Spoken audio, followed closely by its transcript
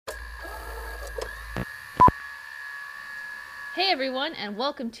Hey everyone, and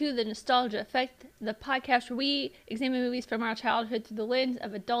welcome to the Nostalgia Effect, the podcast where we examine movies from our childhood through the lens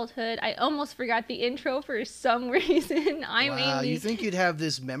of adulthood. I almost forgot the intro for some reason. I'm Wow, Amy. you think you'd have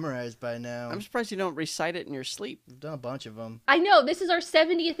this memorized by now. I'm surprised you don't recite it in your sleep. We've done a bunch of them. I know, this is our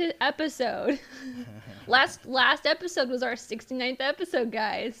 70th episode. Last episode was our 69th episode,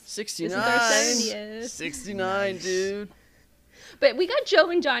 guys. 69. This is our 70th. 69, Nice. dude. But we got Joe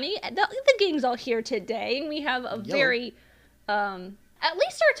and Johnny. The gang's all here today, and we have a very... at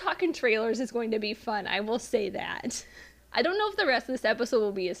least our talking trailers is going to be fun. I will say that. I don't know if the rest of this episode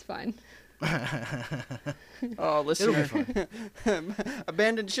will be as fun. Oh, listener. It'll be fun.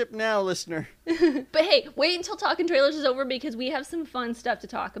 Abandon ship now, listener. But hey, wait until talking trailers is over because we have some fun stuff to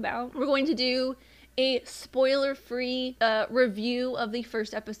talk about. We're going to do a spoiler-free review of the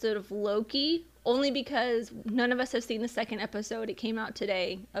first episode of Loki. Only because none of us have seen the second episode. It came out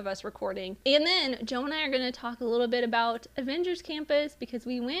today of us recording. And then Joe and I are going to talk a little bit about Avengers Campus because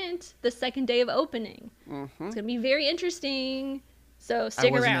we went the second day of opening. Mm-hmm. It's going to be very interesting. So I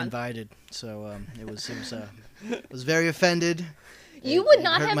stick wasn't around. invited, so it was very offended. You would It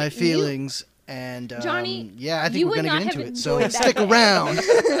not hurt have my feelings, and Johnny, yeah, I you think we're would gonna not get into have it. So enjoyed that stick day. around.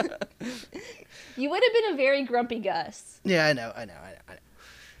 You would have been a very grumpy Gus. Yeah, I know.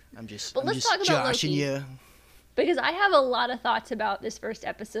 I'm just let's talk about joshing Loki. you. Because I have a lot of thoughts about this first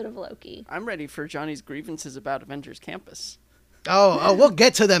episode of Loki. I'm ready for Johnny's grievances about Avengers Campus. Oh, we'll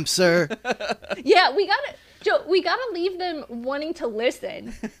get to them, sir. Yeah, we gotta leave them wanting to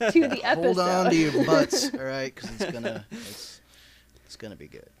listen to the episode. Hold on to your butts, all right? Because it's gonna be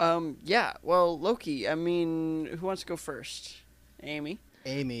good. Yeah, well, Loki, I mean, who wants to go first? Amy?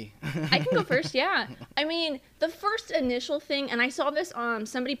 Amy. I can go first, yeah. I mean, the first initial thing, and I saw this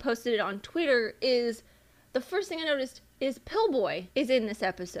somebody posted it on Twitter, is the first thing I noticed is Pillboy is in this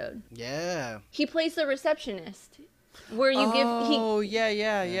episode. Yeah. He plays the receptionist, where you give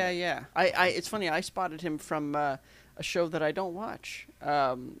Yeah. It's funny, I spotted him from a show that I don't watch,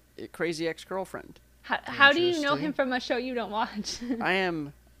 Crazy Ex-Girlfriend. How do you know Interesting. him from a show you don't watch? I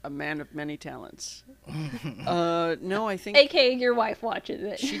am a man of many talents. No, I think... AKA your wife watches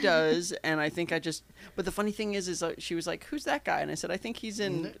it. She does, and I think but the funny thing is she was like, "Who's that guy?" And I said, "I think he's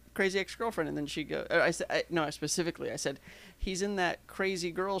in Crazy Ex-Girlfriend." And then she go, I said, specifically, I said, "He's in that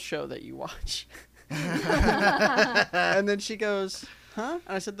crazy girl show that you watch." And then she goes, "Huh?"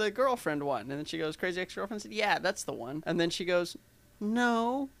 And I said, "The girlfriend one." And then she goes, "Crazy Ex-Girlfriend." I said, "Yeah, that's the one." And then she goes,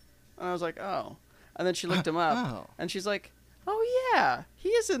 "No," and I was like, "Oh." And then she looked him up, Oh. and she's like, "Oh yeah, he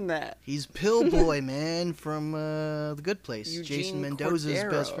is in that." He's Pillboy, man, from The Good Place. Eugene Jason Mendoza's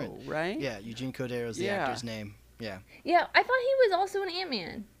best Cordero, friend. right? Yeah, Eugene Cordero's the Yeah. actor's name. Yeah. Yeah, I thought he was also an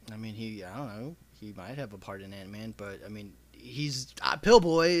Ant-Man. I mean, I don't know. He might have a part in Ant-Man, but, I mean, he's...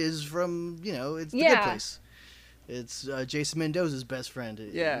 Pillboy is from, it's The Good Yeah. Place. It's Jason Mendoza's best friend.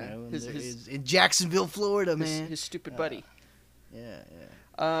 Yeah. And is in Jacksonville, Florida, man. His stupid buddy. Yeah.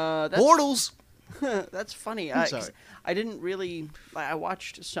 That's, Bortles! That's funny. I'm sorry. I didn't really... I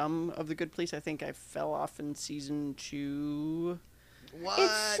watched some of The Good Place. I think I fell off in season 2 What?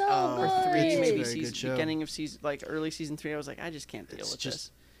 It's so or good. 3, It's a maybe very good show. beginning of season, like early season 3. I was like, I just can't deal It's with just-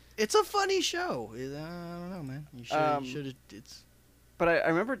 this. It's a funny show. I don't know, man. You should. It's... But I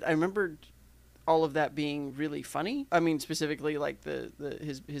remembered all of that being really funny. I mean, specifically like his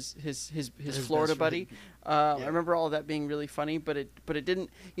Florida best buddy. friend. I remember all of that being really funny, but it didn't.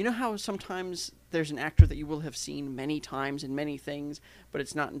 You know how sometimes there's an actor that you will have seen many times in many things, but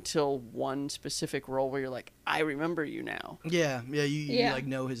it's not until one specific role where you're like, I remember you now. Yeah. You like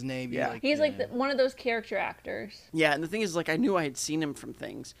know his name. Yeah. He's like one of those character actors. Yeah, and the thing is, like, I knew I had seen him from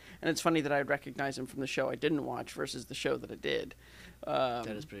things, and it's funny that I'd recognize him from the show I didn't watch versus the show that I did. That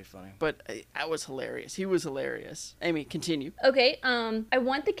is pretty funny. But that was hilarious. He was hilarious. Amy, continue. Okay, I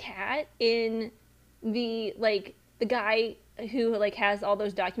want the cat in the guy who has all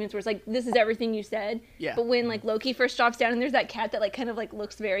those documents where it's like, this is everything you said. Yeah. But when Loki first drops down and there's that cat that kind of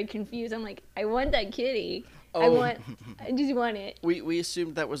looks very confused, I'm like, I want that kitty. Oh. I just want it. We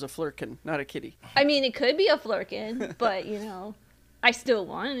assumed that was a flurkin, not a kitty. I mean, it could be a flurkin, but I still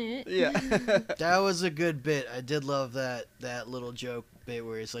want it. Yeah. That was a good bit. I did love that little joke bit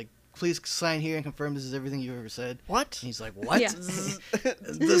where it's like, please sign here and confirm this is everything you've ever said. What? And he's like, what? Yeah.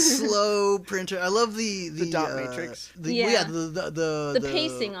 The slow printer. I love the dot matrix. The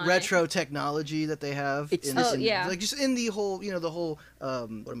pacing on retro technology that they have. It's like just in the whole, the whole, what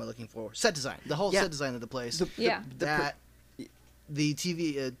am I looking for? Set design. The whole set design of the place. The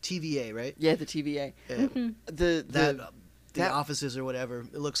TVA, right? Yeah, the TVA. Mm-hmm. the offices or whatever.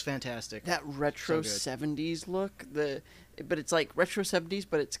 It looks fantastic. That retro So 70s look, but it's like retro 70s,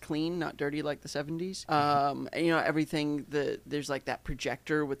 but it's clean, not dirty like the 70s. And, you know, everything, there's like that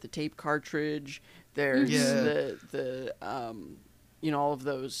projector with the tape cartridge. There's the you know, all of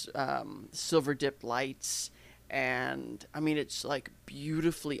those silver dip lights. And I mean, it's like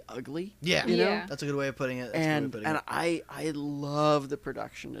beautifully ugly. Yeah, you know? Yeah. That's a good way of putting it. And I love the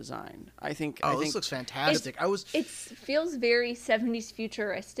production design. I think this looks fantastic. It feels very 70s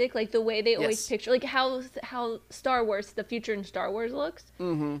futuristic, like the way they always picture, like how Star Wars, the future in Star Wars looks,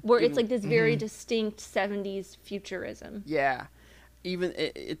 where it's like this very distinct 70s futurism. Yeah, even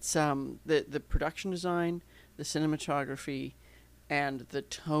it's the production design, the cinematography, and the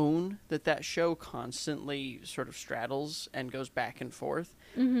tone that show constantly sort of straddles and goes back and forth,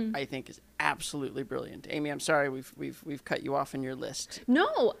 I think is absolutely brilliant. Amy, I'm sorry we've cut you off in your list.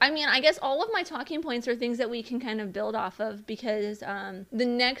 No, I mean, I guess all of my talking points are things that we can kind of build off of, because the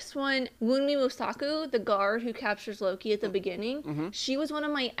next one, Wunmi Mosaku, the guard who captures Loki at the beginning, she was one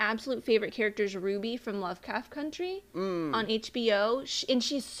of my absolute favorite characters, Ruby from Lovecraft Country on HBO, and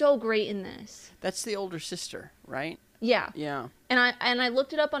she's so great in this. That's the older sister, right? Yeah. Yeah. And I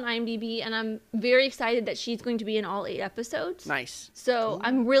looked it up on IMDb, and I'm very excited that she's going to be in all 8 episodes. Nice. So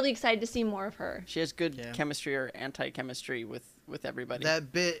I'm really excited to see more of her. She has good chemistry or anti-chemistry with everybody.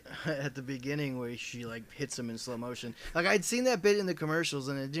 That bit at the beginning where she like hits him in slow motion, like I'd seen that bit in the commercials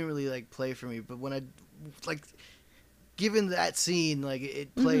and it didn't really like play for me. But when I like, given that scene, like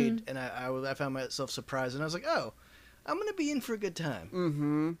it played, and I found myself surprised, and I was like, oh, I'm gonna be in for a good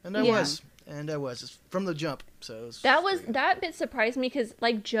time. And I was. And I was from the jump, so that bit surprised me, because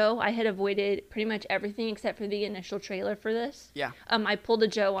like Joe, I had avoided pretty much everything except for the initial trailer for this. Yeah. I pulled a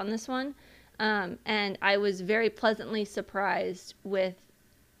Joe on this one, and I was very pleasantly surprised with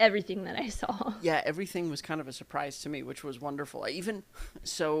everything that I saw. Yeah, everything was kind of a surprise to me, which was wonderful. I think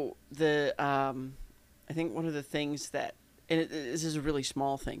one of the things that, and this is a really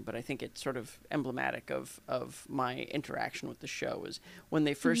small thing, but I think it's sort of emblematic of my interaction with the show, is when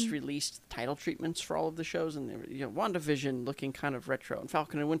they first released title treatments for all of the shows, and they were, you know, WandaVision looking kind of retro, and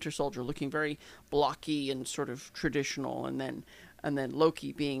Falcon and Winter Soldier looking very blocky and sort of traditional, and then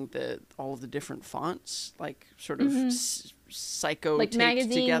Loki being all of the different fonts, like sort of psycho like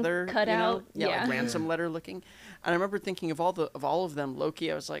taped together, cutout, like ransom letter looking. And I remember thinking of all of them,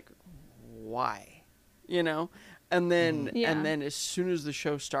 Loki, I was like, why, you know? And then as soon as the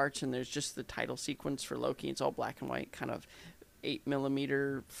show starts and there's just the title sequence for Loki, it's all black and white, kind of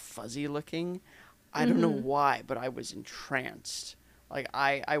 8mm fuzzy looking. I don't know why, but I was entranced. Like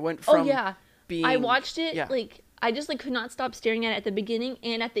I went from being, I watched it like I just like could not stop staring at it at the beginning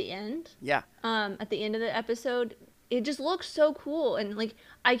and at the end. Yeah. At the end of the episode, it just looks so cool, and like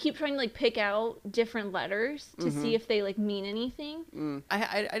I keep trying to like pick out different letters to see if they like mean anything.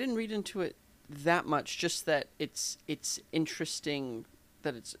 I didn't read into it that much, just that it's interesting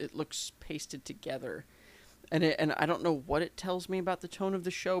that it looks pasted together, and I don't know what it tells me about the tone of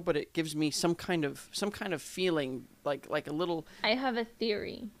the show, but it gives me some kind of feeling like a little. I have a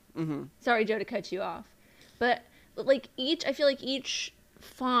theory. Sorry, Joe, to cut you off, but like I feel like each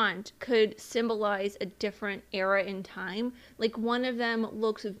font could symbolize a different era in time. Like one of them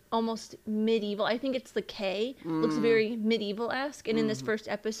looks almost medieval. I think it's the K. Looks very medieval-esque. And in this first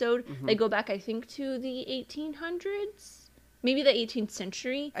episode, they go back, I think, to the 1800s, maybe the 18th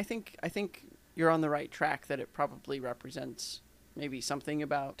century. I think you're on the right track. That it probably represents maybe something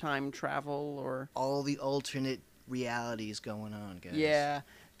about time travel or all the alternate realities going on, guys. Yeah,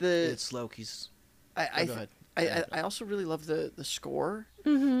 it's Loki's. Go ahead. I also really love the score.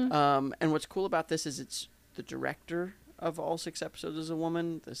 And what's cool about this is it's the director of all 6 episodes is a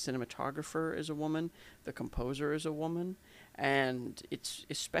woman, the cinematographer is a woman, the composer is a woman, and it's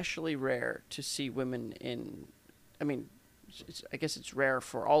especially rare to see women in, I mean, I guess it's rare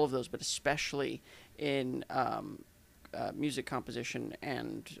for all of those, but especially in music composition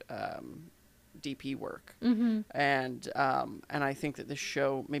and DP work. And I think that this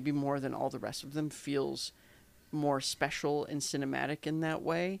show, maybe more than all the rest of them, feels more special and cinematic in that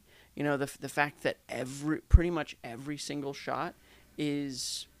way. You know, the fact that pretty much every single shot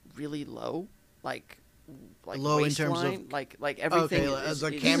is really low, like low in terms of like everything is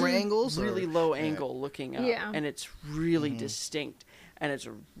like camera angles, really low angle looking up, Yeah. and it's really distinct, and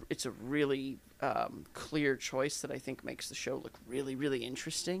it's a really clear choice that I think makes the show look really, really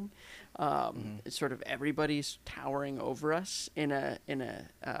interesting. It's sort of everybody's towering over us in a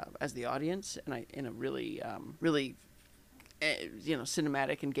as the audience, and in a really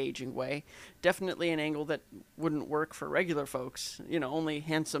cinematic, engaging way. Definitely an angle that wouldn't work for regular folks. You know, only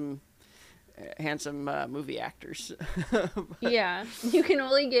handsome handsome movie actors. Yeah, you can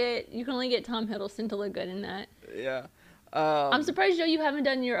only get Tom Hiddleston to look good in that. Yeah. I'm surprised, Joe, you haven't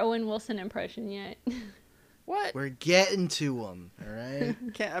done your Owen Wilson impression yet. What? We're getting to them, all right?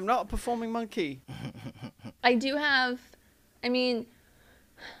 I'm not a performing monkey. I do have, I mean,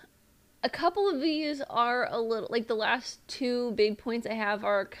 a couple of these are a little, like the last two big points I have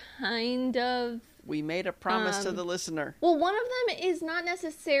are kind of, We made a promise to the listener. well, one of them is not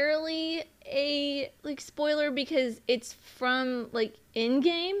necessarily a, like, spoiler because it's from, like,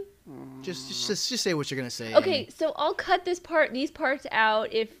 in-game. Just say what you're gonna say. Okay, Amy. so I'll cut these parts out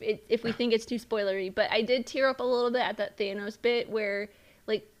if we think it's too spoilery. But I did tear up a little bit at that Thanos bit where,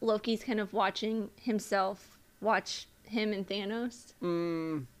 like, Loki's kind of watching himself watch him and Thanos.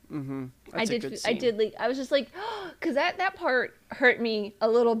 That's a good scene. I was just like, because that part hurt me a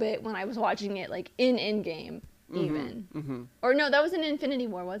little bit when I was watching it, like in game even. Or no, that was in Infinity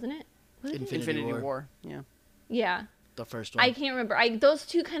War, wasn't it? Was it Infinity War. Yeah. Yeah. The first one. I can't remember. Those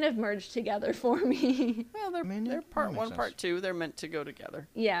two kind of merged together for me. Well, they're part one, part two. They're meant to go together.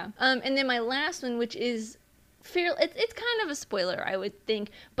 Yeah. And then my last one, which is it's kind of a spoiler, I would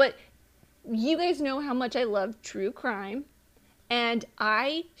think, but you guys know how much I love true crime, and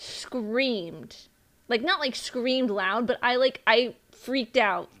I screamed, like not like screamed loud, but I freaked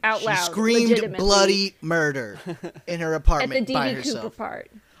out loud. She screamed bloody murder in her apartment at the by DB herself. Cooper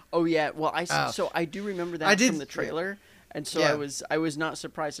part. Oh yeah, well so I do remember that from the trailer, and so Yeah. I was not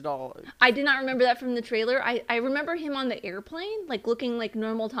surprised at all. I did not remember that from the trailer. I remember him on the airplane, like looking like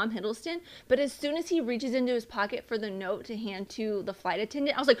normal Tom Hiddleston, but as soon as he reaches into his pocket for the note to hand to the flight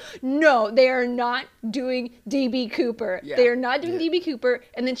attendant, I was like, no, they are not doing DB Cooper. Yeah. They are not doing DB Cooper.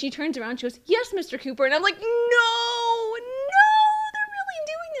 And then she turns around, she goes, yes, Mr. Cooper. And I'm like, no, they're really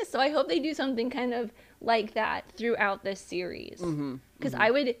doing this. So I hope they do something kind of like that throughout this series. Because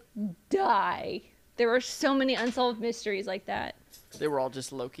I would die. There are so many unsolved mysteries like that. They were all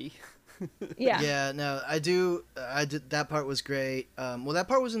just Loki. Yeah. Yeah, no, I did. That part was great. Well, that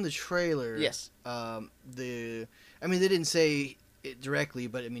part was in the trailer. Yes. They didn't say it directly,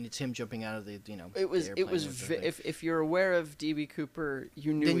 but I mean, it's him jumping out of the, It was the airplane and everything. if you're aware of DB Cooper,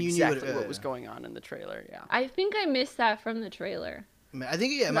 you knew Then you knew exactly it, what was going on in the trailer. Yeah. I think I missed that from the trailer. I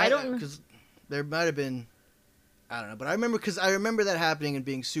think because there might have been, I don't know, but I remember that happening and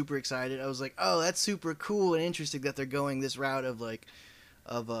being super excited. I was like, oh, that's super cool and interesting that they're going this route of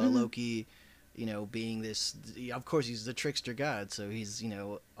Loki, being this. Of course, he's the trickster god, so he's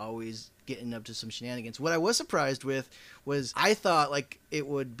always getting up to some shenanigans. What I was surprised with was I thought like it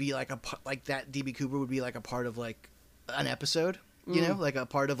would be like that DB Cooper would be like a part of like an episode, like a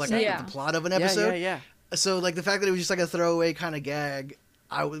part of like the plot of an episode. Yeah. So like the fact that it was just like a throwaway kind of gag.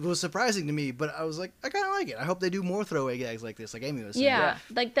 It was surprising to me, but I was like, I kind of like it. I hope they do more throwaway gags like this, like Amy was saying. Yeah,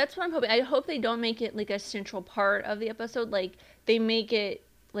 like that's what I'm hoping. I hope they don't make it like a central part of the episode. Like they make it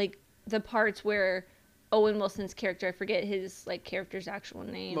like the parts where Owen Wilson's character, I forget his like character's actual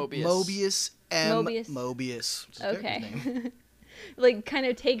name. Mobius. Okay. Like kind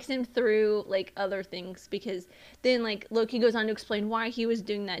of takes him through like other things, because then like Loki goes on to explain why he was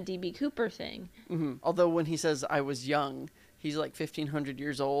doing that DB Cooper thing. Although when he says I was young, he's like 1,500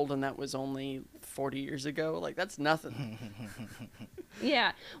 years old, and that was only 40 years ago. Like, that's nothing.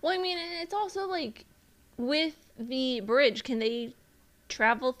 Yeah. Well, I mean, it's also like with the bridge, can they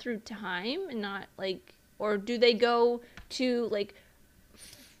travel through time and not like, or do they go to like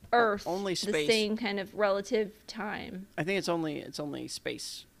Earth, only space, the same kind of relative time? I think it's only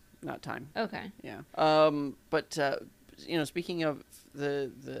space, not time. Okay. Yeah. But speaking of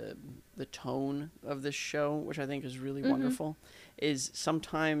the tone of this show, which I think is really wonderful, is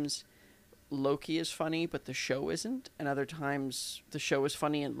sometimes Loki is funny, but the show isn't, and other times the show is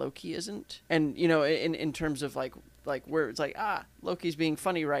funny and Loki isn't. And in terms of like where it's like, Loki's being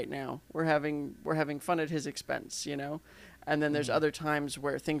funny right now. We're having fun at his expense, And then there's other times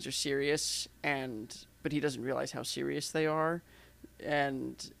where things are serious, but he doesn't realize how serious they are.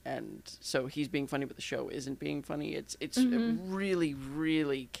 And so he's being funny, but the show isn't being funny. It's really,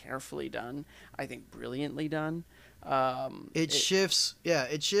 really carefully done. I think brilliantly done. It shifts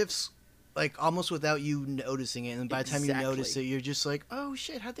like almost without you noticing it, and by the time you notice it, you're just like, oh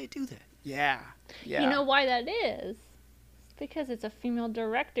shit, how'd they do that? Yeah. You know why that is? It's because it's a female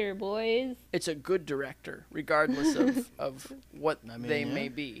director, boys. It's a good director, regardless of what they may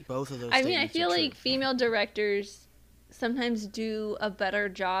be. Both of those. I mean, I feel like female directors sometimes do a better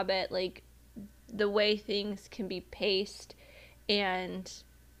job at like the way things can be paced and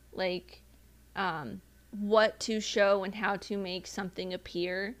like what to show and how to make something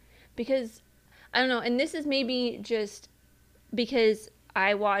appear, because I don't know, and this is maybe just because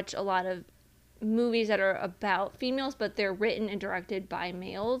I watch a lot of movies that are about females, but they're written and directed by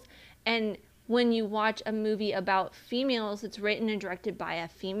males. And when you watch a movie about females that's written and directed by a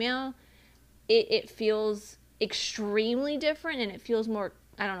female, it feels extremely different, and it feels more,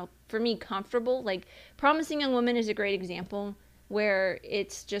 I don't know, for me, comfortable. Like Promising Young Woman is a great example where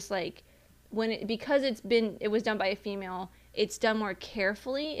it's just like because it was done by a female, it's done more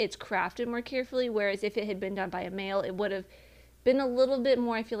carefully, it's crafted more carefully, whereas if it had been done by a male, it would have been a little bit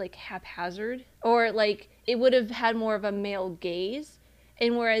more, I feel like, haphazard, or like it would have had more of a male gaze.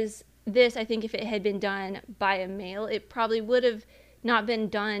 And whereas this, I think if it had been done by a male, it probably would have not been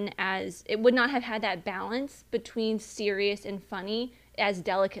done it would not have had that balance between serious and funny as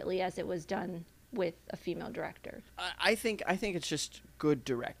delicately as it was done with a female director. I think it's just good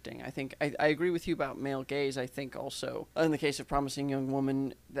directing. I agree with you about male gaze. I think also in the case of Promising Young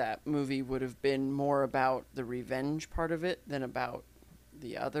Woman, that movie would have been more about the revenge part of it than about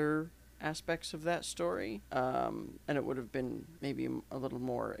the other aspects of that story, and it would have been maybe a little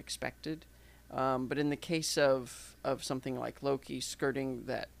more expected. But in the case of something like Loki, skirting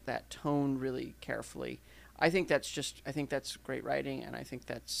that tone really carefully, I think that's great writing, and I think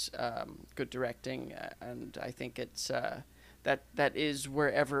that's good directing, and I think it's that is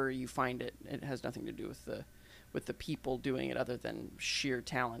wherever you find it. It has nothing to do with the people doing it, other than sheer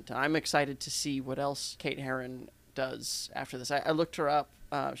talent. I'm excited to see what else Kate Herron does after this. I looked her up.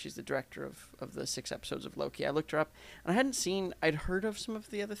 She's the director of the 6 episodes of Loki. I looked her up, and I'd heard of some of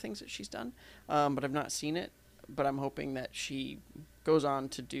the other things that she's done, but I've not seen it. But I'm hoping that she goes on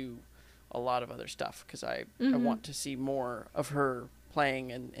to do a lot of other stuff, because I want to see more of her playing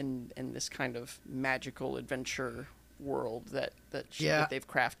in this kind of magical adventure world that they've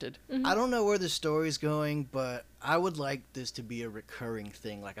crafted. I don't know where the story's going, but I would like this to be a recurring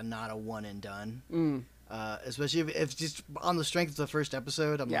thing, like not a one and done. Especially if just on the strength of the first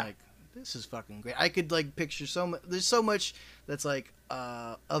episode, I'm like, this is fucking great. I could like picture there's so much that's like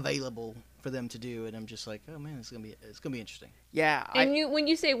available for them to do, and I'm just like, oh man, it's gonna be interesting. Yeah. And when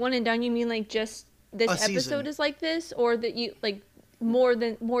you say one and done, you mean like just this episode season is like this, or that you like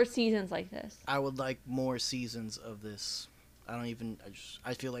more seasons like this? I would like more seasons of this.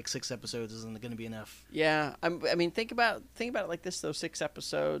 I feel like 6 episodes isn't going to be enough. Yeah, I mean, think about it like this though. 6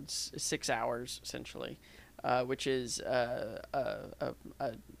 episodes, 6 hours essentially, which is a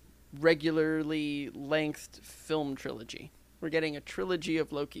regularly lengthed film trilogy. We're getting a trilogy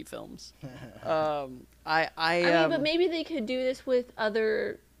of Loki films. I mean, but maybe they could do this with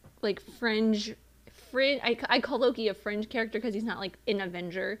other like fringe. I call Loki a fringe character because he's not like an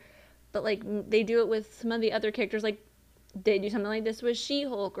Avenger, but like they do it with some of the other characters. Like they do something like this with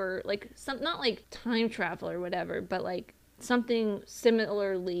She-Hulk, or like not like time travel or whatever, but like something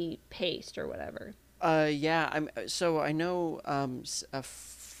similarly paced or whatever. Yeah. I know a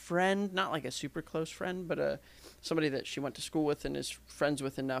friend, not like a super close friend, but somebody that she went to school with and is friends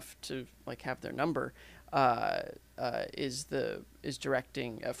with enough to like have their number. Is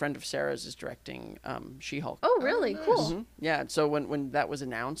directing, a friend of Sarah's is directing She-Hulk. Oh, really? Nice. Cool. Mm-hmm. Yeah. So when that was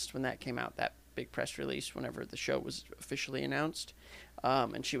announced, when that came out, that big press release, whenever the show was officially announced,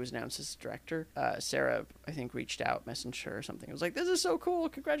 and she was announced as director, Sarah, I think, reached out, messaged her or something. It was like, this is so cool,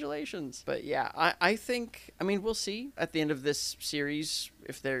 congratulations. But yeah, I think, I mean, we'll see at the end of this series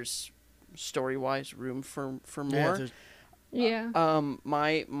if there's story-wise room for more. Yeah.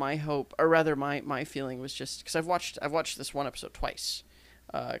 My hope, or rather my feeling was just, because I've watched this one episode twice,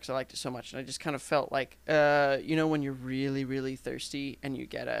 because I liked it so much, and I just kind of felt like, when you're really, really thirsty and you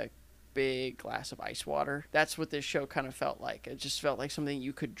get a big glass of ice water, that's what this show kind of felt like. It just felt like something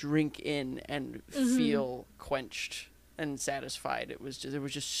you could drink in and feel quenched and satisfied. There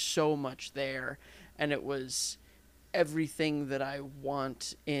was just so much there, and it was everything that I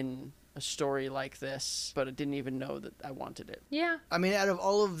want in a story like this, but I didn't even know that I wanted it. Yeah. I mean, out of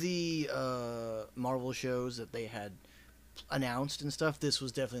all of the Marvel shows that they had announced and stuff, this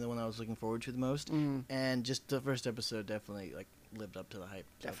was definitely the one I was looking forward to the most. And just the first episode definitely like lived up to the hype.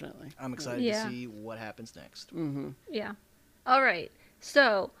 So Definitely. I'm excited to see what happens next. Yeah. All right.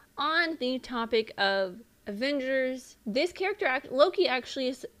 So on the topic of Avengers, this character Loki actually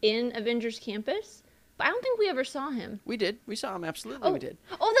is in Avengers Campus, but I don't think we ever saw him. We did. We saw him. Absolutely, we did.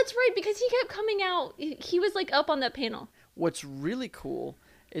 Oh, that's right, because he kept coming out. He was like up on that panel. What's really cool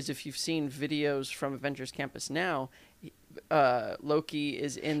is if you've seen videos from Avengers Campus now, Loki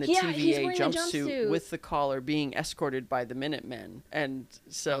is in the TVA jumpsuit with the collar, being escorted by the Minutemen, and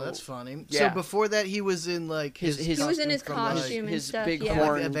so that's funny. Yeah. So before that, he was in like his he was in his costume and his stuff. big Yeah.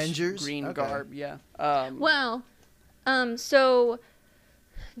 horned Avengers green okay. garb. Yeah. So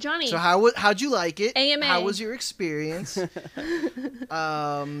Johnny. So how'd you like it? AMA. How was your experience?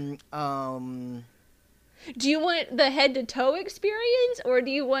 Do you want the head to toe experience, or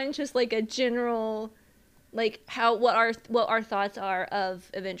do you want just like a general, like what our thoughts are of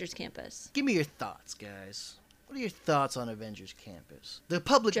Avengers Campus? Give me your thoughts, guys. What are your thoughts on Avengers Campus? The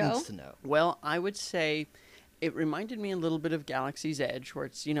public Joe? needs to know. Well, I would say it reminded me a little bit of Galaxy's Edge, where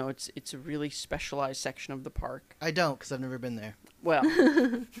it's it's a really specialized section of the park. I don't, because I've never been there. Well,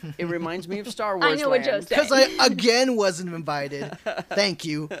 it reminds me of Star Wars I know what Joe Land. said. Because I, again, wasn't invited. Thank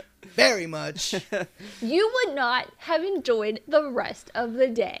you very much. You would not have enjoyed the rest of the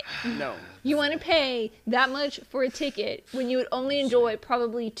day. No. You want to pay that much for a ticket when you would only enjoy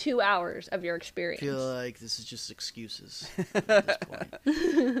probably 2 hours of your I experience. feel like this is just excuses at this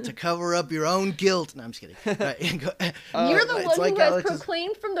point. To cover up your own guilt. No, I'm just kidding. Right, You're the it's one like who has Alex's-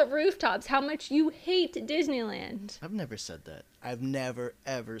 proclaimed from the rooftops how much you hate Disneyland. I've never said that. I've never,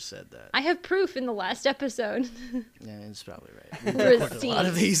 ever said that. I have proof in the last episode. Yeah, it's probably right. We've recorded a lot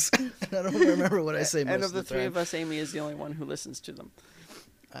of Receipts. these. I don't remember what I say most And of of the three time. of us, Amy is the only one who listens to them.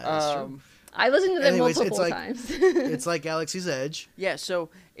 That's true. I listened to them Anyways, multiple it's like- times. It's like Galaxy's Edge. Yeah, so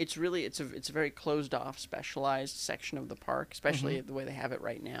it's a very closed off, specialized section of the park, especially the way they have it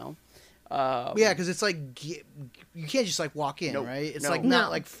right now. Yeah, because it's like you can't just like walk in, Nope. right? It's No. like No.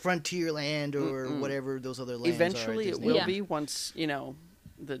 not like Frontierland or whatever those other lands Eventually, are. at it will Yeah. be once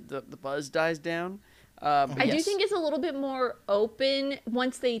the buzz dies down. I do Yes. think it's a little bit more open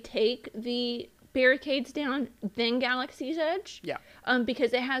once they take the barricades down than Galaxy's Edge. Yeah.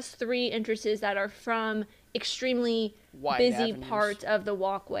 Because it has 3 entrances that are from extremely Wide busy avenues. parts of the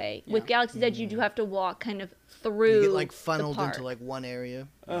walkway. With Yeah. Galaxy's Edge, you do have to walk kind of through. You get like the funneled park. into like one area.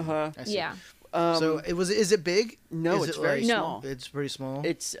 Uh-huh. I see. Yeah. So is it big? No, Is it's it very like- No. small. It's pretty small.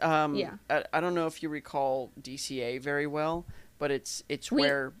 It's Yeah. I don't know if you recall DCA very well, but it's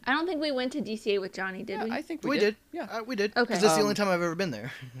where I don't think we went to DCA with Johnny, did yeah, we? I think we we did. Yeah. We did. Okay. Because that's the only time I've ever been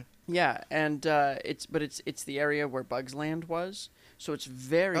there. Yeah, and it's the area where Bugs Land was, so it's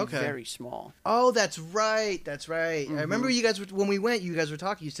very Okay. very small. Oh, that's right. That's right. I remember you guys when we went. You guys were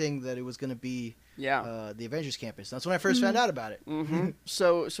talking. You saying that it was going to be Yeah. the Avengers Campus. That's when I first found out about it.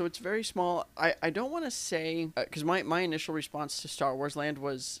 So it's very small. I don't want to say because my initial response to Star Wars Land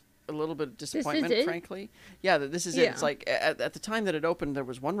was a little bit of disappointment, it? frankly. Yeah, that this is it. Yeah. It's like at the time that it opened, there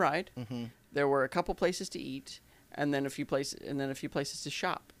was one ride, there were a couple places to eat, and then a few places to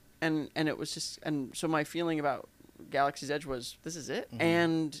shop, and it was just and so my feeling about Galaxy's Edge was this is it,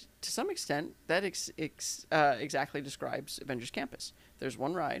 and to some extent that exactly describes Avengers Campus. There's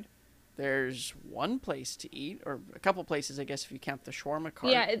one ride. There's one place to eat, or a couple places, I guess, if you count the shawarma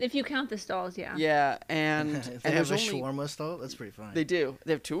cart. Yeah, if you count the stalls, yeah. Yeah, and If and they have there's a only shawarma stall. That's pretty funny. they do.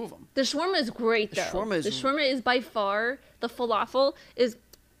 They have 2 of them. The shawarma is great, though. shawarma is- The shawarma is by far, the falafel is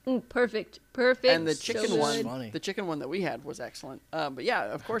perfect. Perfect. And the so chicken good. one, Funny. the chicken one that we had was excellent. But yeah,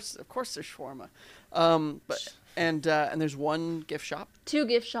 of course, there's shawarma. And there's one gift shop. 2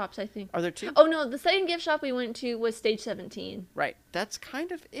 gift shops, I think. Are there 2? Oh, no, the second gift shop we went to was Stage 17. Right. That's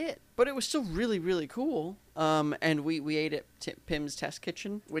kind of it. But it was still really, really cool. And we ate at Pim's Test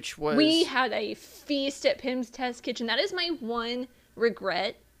Kitchen, which was We had a feast at Pim's Test Kitchen. That is my one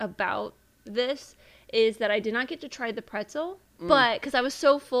regret about this, is that I did not get to try the pretzel, but because I was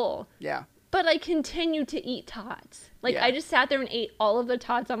so full. yeah. But I continued to eat tots. Like, Yeah. I just sat there and ate all of the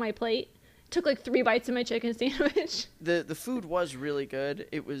tots on my plate. Took like 3 bites of my chicken sandwich. The food was really good.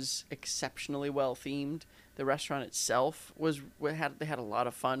 It was exceptionally well themed. The restaurant itself they had a lot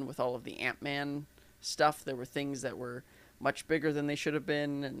of fun with all of the Ant-Man stuff. There were things that were much bigger than they should have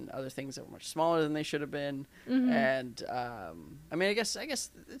been, and other things that were much smaller than they should have been. And I mean, I guess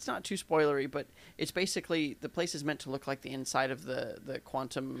it's not too spoilery, but it's basically the place is meant to look like the inside of the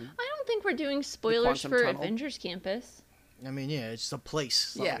quantum. I don't think we're doing spoilers quantum for tunnel. Avengers Campus. I mean, yeah, it's just a place.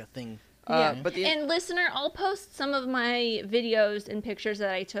 It's not Yeah. like a thing. Yeah. But the And listener, I'll post some of my videos and pictures that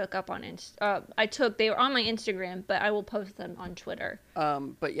I took up on they were on my Instagram, but I will post them on Twitter.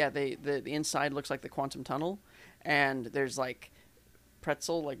 But yeah, the inside looks like the quantum tunnel, and there's like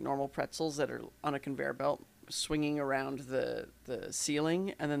normal pretzels that are on a conveyor belt swinging around the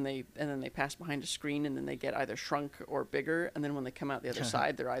ceiling, and then they pass behind a screen, and then they get either shrunk or bigger, and then when they come out the other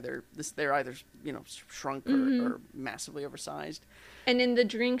side, they're either shrunk or massively oversized. And in the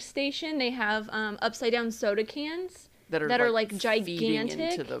drink station, they have upside down soda cans That are like feeding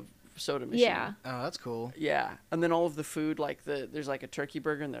gigantic. into the soda machine. Yeah. Oh, that's cool. Yeah, and then all of the food, like there's like a turkey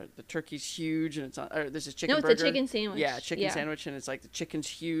burger, and the turkey's huge, and it's on. Or there's a chicken No, burger. it's a chicken sandwich. Yeah, chicken sandwich, and it's like the chicken's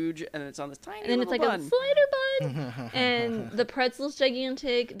huge, and it's on this tiny And then it's little like bun. a slider bun. And the pretzel's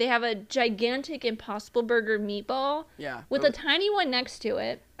gigantic. They have a gigantic Impossible Burger meatball Yeah, with a tiny one next to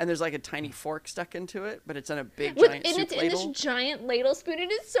it. and there's like a tiny fork stuck into it, but it's in a big And giant it's soup in ladle. this giant ladle spoon.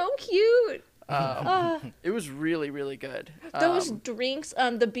 It is so cute. It was really, really good. Those drinks,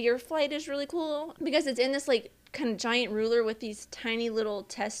 the beer flight is really cool because it's in this like kind of giant ruler with these tiny little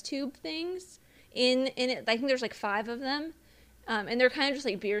test tube things in it. I think there's like 5 of them, and they're kind of just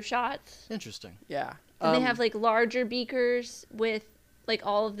like beer shots. Interesting. Yeah, And they have like larger beakers with like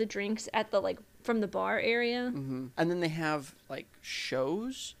all of the drinks at the like from the bar area. and then they have like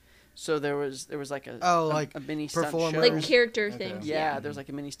shows. So there was like a like a mini stunt performers? show. Like character Okay. things. Yeah, there's like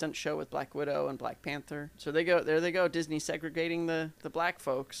a mini stunt show with Black Widow and Black Panther. So they go. Disney segregating the black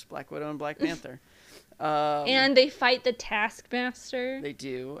folks, Black Widow and Black Panther. And they fight the Taskmaster. They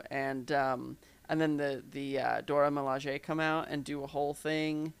do, and then the Dora Milaje come out and do a whole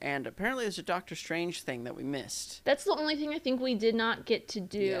thing, and apparently there's a Doctor Strange thing that we missed. That's the only thing I think we did not get to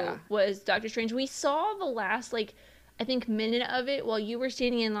do Yeah. was Doctor Strange. We saw the last like I think minute of it while you were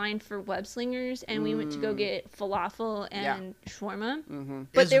standing in line for web slingers and we went to go get falafel and shawarma. Mm-hmm.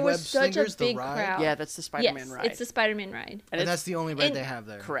 But Is there Web was such a Slingers the big ride? crowd. Yeah, that's the Spider-Man yes, ride. it's the Spider-Man ride. And that's the only ride and- they have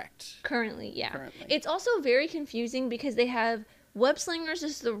there. Correct. Currently, yeah. Currently. It's also very confusing because they have Web Slingers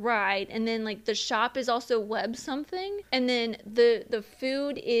is the ride, and then like the shop is also Web something, and then the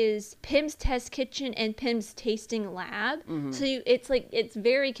food is Pim's Test Kitchen and Pim's Tasting Lab. So it's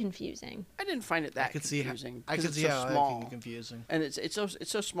very confusing. I didn't find it that I could see how confusing. I 'cause could it's see so how that small. can be confusing. And it's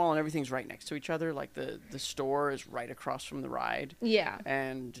so small, and everything's right next to each other. Like the store is right across from the ride, Yeah.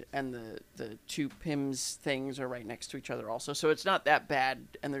 and the 2 Pims things are right next to each other also. So it's not that bad.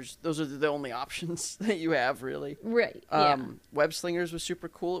 And those are the only options that you have really. Right. Yeah. Web Slingers was super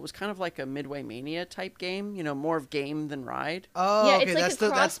cool. It was kind of like a Midway Mania type game. More of game than ride. Oh, Yeah, okay. it's like That's a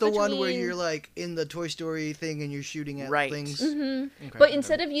the cross one where between- you're like in the Toy Story thing and you're shooting at Right. things. Mm-hmm. Okay, But okay.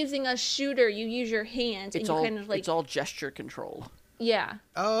 instead of using a shooter, you use your hands and It's you all kind of like it's all gesture controlled. yeah.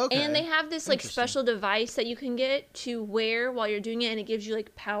 Oh, okay. And they have this like Interesting. special device that you can get to wear while you're doing it, and it gives you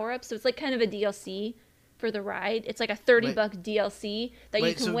like power ups. So it's like kind of a DLC for the ride. It's like a $30 DLC that you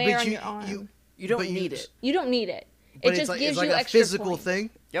Wait, can so- wear but on your arm. You don't but need it. You don't need it. But It just gives it's like you a extra physical points. thing.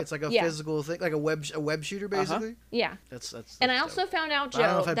 Yep. It's like a Yeah. physical thing, like a web shooter, basically. Yeah. That's And I that's also dope. found out, I don't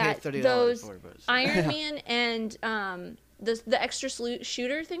know Joe, if I paid that $30 those for it, but Iron Man and the extra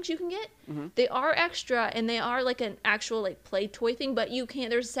shooter things you can get, they are extra and they are like an actual like play toy thing, but you can't.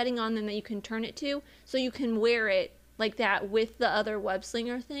 There's a setting on them that you can turn it to, so you can wear it like that with the other web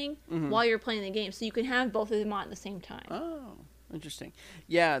slinger thing while you're playing the game, so you can have both of them on at the same time. Oh, interesting.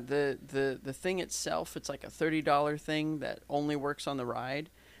 Yeah, the thing itself, it's like a $30 thing that only works on the ride,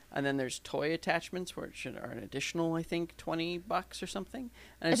 and then there's toy attachments which are an additional, I think, $20 or something.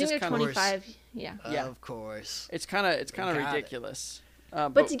 And I it's think they're just kind of 25. Yeah. Yeah. Of course. it's kind of Got it. ridiculous.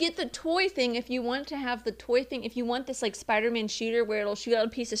 But to get the toy thing, if you want to have the toy thing, if you want this like Spider-Man shooter where it'll shoot out a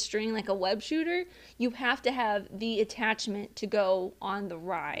piece of string like a web shooter, you have to have the attachment to go on the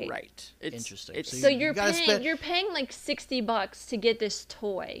ride. right, it's Interesting. It's, So So You you're gotta paying spend- you're paying like $60 to get this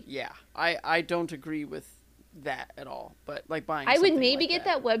toy. yeah, I don't agree with that at all. But like buying, I would something maybe like get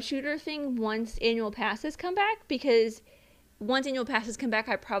that web shooter thing once annual passes come back, because once annual passes come back,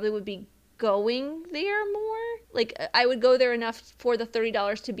 I probably would be going there more. Like I would go there enough for the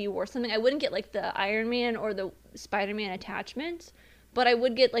 $30 to be worth something. I wouldn't get like the Iron Man or the Spider-Man attachments, but I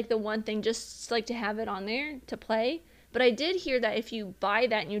would get like the one thing just like to have it on there to play. But I did hear that if you buy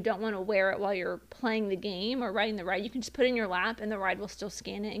that and you don't want to wear it while you're playing the game or riding the ride, you can just put it in your lap and the ride will still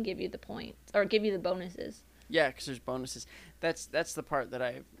scan it and give you the points or give you the bonuses. Yeah, because there's bonuses. That's the part that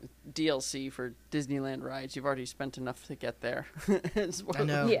DLC for Disneyland rides. You've already spent enough to get there. I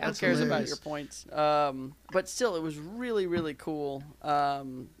know. Yeah. Who That's cares about hilarious. your points? But still, it was really, really cool.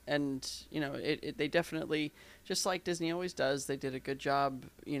 And they definitely, just like Disney always does, they did a good job,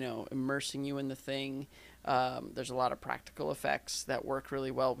 immersing you in the thing. There's a lot of practical effects that work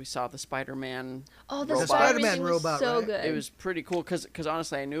really well. We saw the Spider-Man. Oh, the robot. Spider-Man Spider-Man thing was robot, so right? good. It was pretty cool because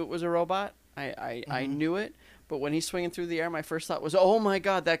honestly, I knew it was a robot. I knew it, but when he's swinging through the air, my first thought was, "Oh my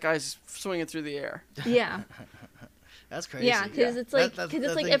God, that guy's swinging through the air." Yeah. That's crazy. Yeah, because it's like, That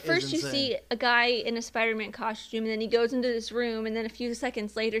at thing first is you insane. see a guy in a Spider-Man costume, and then he goes into this room, and then a few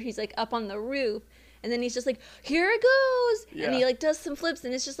seconds later he's like up on the roof, and then he's just like, "Here it goes," and he Yeah. like does some flips,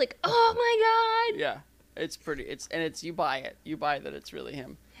 and it's just like, "Oh my God!" Yeah, it's pretty. You buy it. You buy that it's really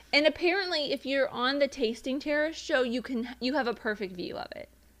him. And apparently, if you're on the Tasting Terrace show, you have a perfect view of it.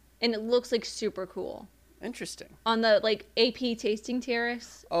 and it looks like super cool. Interesting. On the like AP tasting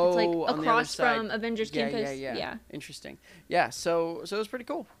terrace. Oh, it's like on the other across side. from Avengers Campus. Yeah. Interesting. Yeah, so it was pretty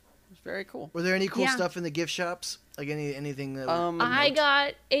cool. It was very cool. Were there any cool Yeah. stuff in the gift shops? Like anything that I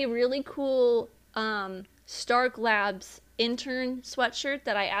got a really cool Stark Labs intern sweatshirt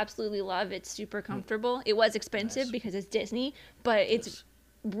that I absolutely love. It's super comfortable. It was expensive because it's Disney, but it's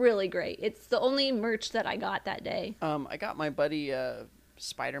really great. It's the only merch that I got that day. I got my buddy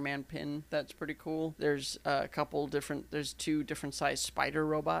Spider-Man pin. That's pretty cool. There's there's 2 different size spider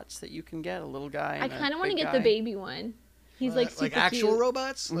robots that you can get. A little guy. I And kind of want to big get guy. the baby one. He's like super like actual cute.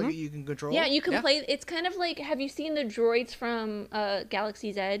 robots, like you can control. Yeah, you can Yeah. play. It's kind of like, have you seen the droids from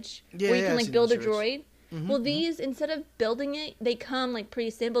Galaxy's Edge? Yeah, where you yeah, can I've like seen build a those droids. droid. Well, these, instead of building it, they come like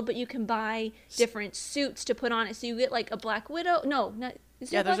pre-assembled, but you can buy different suits to put on it. So you get like a Black Widow. No, not.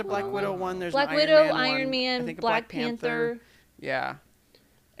 Is there Yeah, there's a Black Widow one. There's Black an Widow, Iron Iron one, Man, I think a Black Panther. Yeah.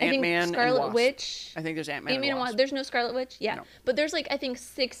 I think Ant-Man and Scarlet Wasp. Witch. I think there's Ant-Man Ant-Man and Wasp. There's no Scarlet Witch. Yeah, No. but there's like I think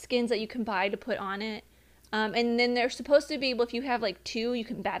 6 skins that you can buy to put on it. And then they're supposed to be able, if you have like 2, you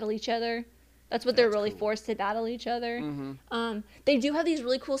can battle each other. That's what they're really forced to battle each other. They do have these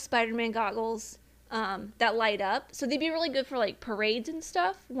really cool Spider-Man goggles that light up, so they'd be really good for like parades and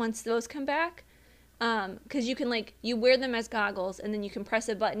stuff once those come back. Because you can like you wear them as goggles, and then you can press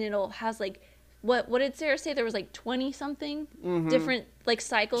a button. It'll has like what did Sarah say? There was like 20 something different like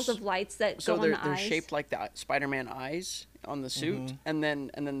cycles of lights that So go on the they're eyes. shaped like the Spider-Man eyes on the suit, and then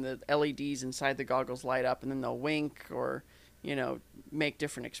the LEDs inside the goggles light up, and then they'll wink or make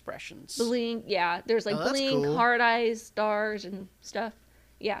different expressions. Blink, yeah. There's like that's blink, cool. hard eyes, stars, and stuff.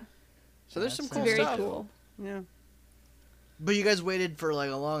 Yeah, So there's some That's cool very stuff. cool. Yeah. But you guys waited for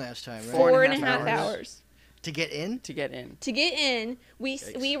like a long ass time, right? 4.5 hours. To get in. To get in. To get in, we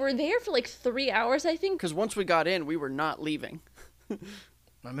Yikes. were there for like 3 hours, I think. Because once we got in, we were not leaving.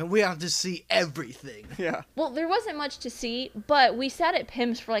 I mean, we have to see everything. Yeah. Well, there wasn't much to see, but we sat at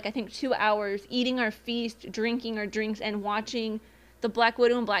Pim's for like I think 2 hours, eating our feast, drinking our drinks, and watching the Black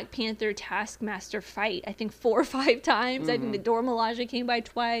Widow and Black Panther Taskmaster fight. I think 4 or 5 times. I think the Dora Milaje came by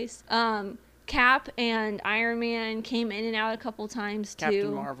twice. Cap and Iron Man came in and out a couple times too.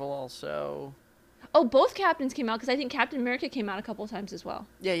 Captain Marvel also. Oh, both captains came out because I think Captain America came out a couple times as well.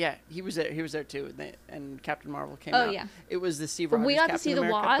 Yeah, he was there. He was there too, and Captain Marvel came Oh, out. yeah. It was the Steve But Rogers we got to Captain see the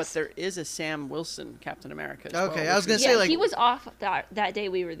America, Wasp. but there is a Sam Wilson Captain America. As Okay, well, I was which gonna say, Yeah, like- he was off that day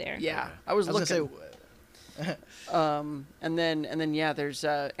we were there. Yeah, I was I was looking. gonna say, And then yeah, there's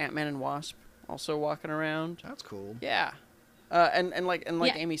Ant-Man and Wasp also walking around. that's cool. Yeah. And like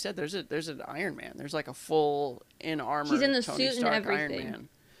Yeah. Amy said, there's an Iron Man. There's like a full in armor. He's in the Tony suit and Stark everything. Iron Man.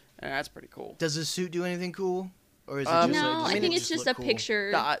 And that's pretty cool. Does his suit do anything cool, or is it No, just? No, like, I think it's just a look cool? picture.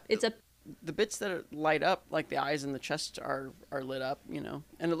 The- It's a The bits that light up, like the eyes and the chest, are lit up, and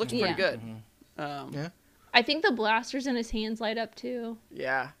it looks Yeah. pretty good. Yeah. I think the blasters in his hands light up too.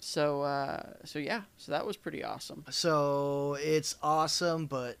 Yeah. So that was pretty awesome. So it's awesome,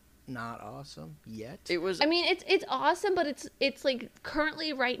 but not awesome yet. It was. I mean, it's awesome, but it's like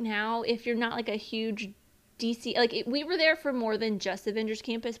currently right now, if you're not like a huge DC, like we were there for more than just Avengers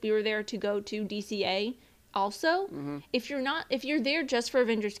Campus. We were there to go to DCA also. If you're there just for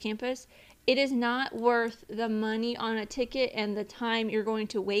Avengers Campus, it is not worth the money on a ticket and the time you're going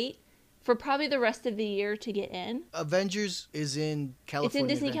to wait for probably the rest of the year to get in. Avengers is in California. It's in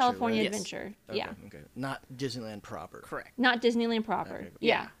Disney Adventure, California right? Yes. Adventure. Okay, Yeah. Okay. Not Disneyland proper. correct. Not Disneyland proper. Okay.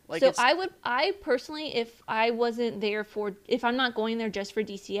 Yeah. Yeah, like So it's- I personally, if I wasn't there if I'm not going there just for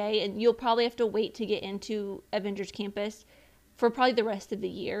DCA, and you'll probably have to wait to get into Avengers Campus for probably the rest of the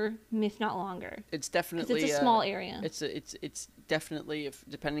year, if not longer. It's 'Cause definitely it's a small area. It's definitely, if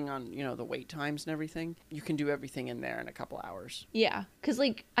depending on the wait times and everything, you can do everything in there in a couple hours. Yeah. Because,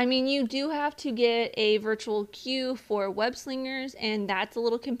 you do have to get a virtual queue for web slingers, and that's a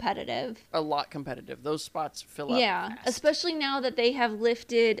little competitive. A lot competitive. Those spots fill up. Yeah, fast. especially now that they have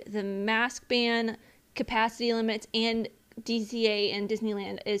lifted the mask ban capacity limits, and DCA and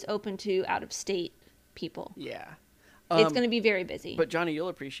Disneyland is open to out-of-state people. Yeah. It's going to be very busy. But Johnny, you'll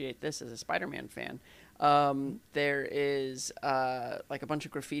appreciate this as a Spider-Man fan. There is like a bunch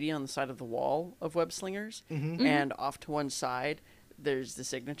of graffiti on the side of the wall of web slingers, and off to one side there's the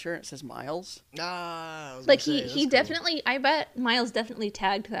signature. It says Miles. Ah, I was like gonna say, he that's cool. definitely, I bet Miles definitely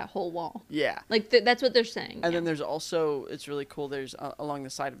tagged that whole wall. Yeah. Like that's what they're saying. And then there's also, it's really cool, there's along the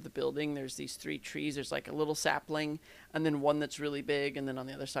side of the building, there's these 3 trees. There's like a little sapling, and then one that's really big, and then on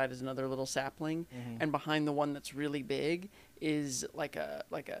the other side is another little sapling. And behind the one that's really big is like a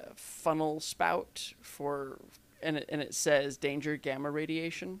funnel spout for and it says danger gamma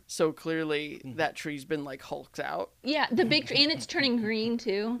radiation. So clearly that tree's been like hulked out. Yeah, the big tree, and it's turning green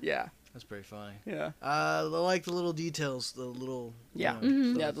too. Yeah. That's pretty funny. Yeah. I like the little details, the little Yeah. stuff. The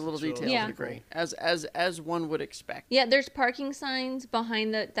little It's really details Yeah. are great. As one would expect. Yeah, there's parking signs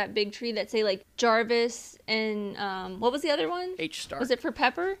behind that big tree that say like Jarvis and what was the other one? H Stark. Was it for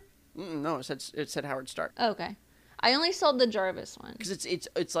Pepper? No, it said Howard Stark. Oh, okay. I only saw the Jarvis one. Because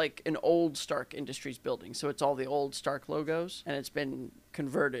it's like an old Stark Industries building, so it's all the old Stark logos, and it's been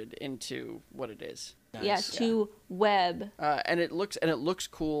converted into what it is. Nice. Yeah, to web. And it looks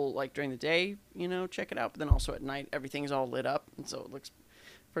cool like during the day, check it out. But then also at night, everything's all lit up, and so it looks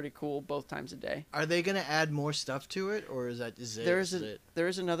pretty cool both times a day. Are they gonna add more stuff to it, or is it? There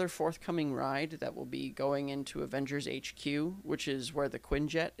is another forthcoming ride that will be going into Avengers HQ, which is where the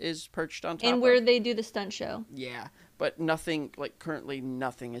Quinjet is perched on top. And where they do the stunt show. Yeah, but nothing currently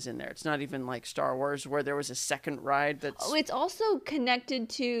nothing is in there. It's not even like Star Wars where there was a second ride that's. Oh, it's also connected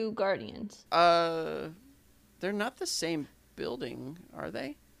to Guardians. They're not the same building, are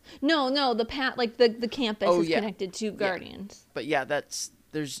they? No, the the campus is yeah. connected to Guardians. But yeah,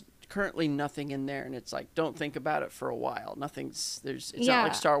 there's currently nothing in there, and it's like, don't think about it for a while. It's not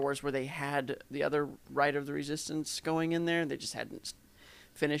like Star Wars where they had the other Ride of the Resistance going in there, and they just hadn't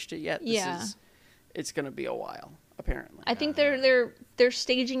finished it yet. It's gonna be a while, apparently. I think they're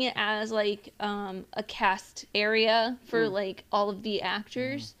staging it as like a cast area for like all of the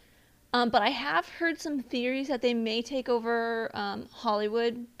actors. But I have heard some theories that they may take over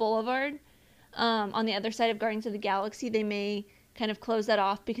Hollywood Boulevard on the other side of Guardians of the Galaxy. They may kind of close that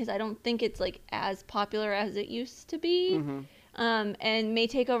off because I don't think it's like as popular as it used to be, and may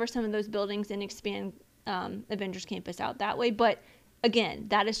take over some of those buildings and expand Avengers Campus out that way. But again,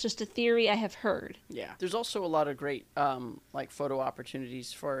 that is just a theory I have heard. Yeah, there's also a lot of great like photo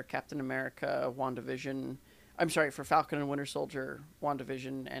opportunities for Captain America, WandaVision. I'm sorry, for Falcon and Winter Soldier,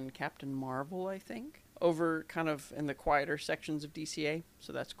 WandaVision, and Captain Marvel, I think, over kind of in the quieter sections of DCA.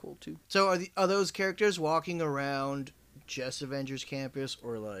 So that's cool too. So are those characters walking around just Avengers Campus,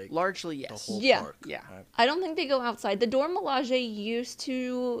 or like largely the yes? whole Yeah. park? Yeah. Right. I don't think they go outside. The Dora Milaje used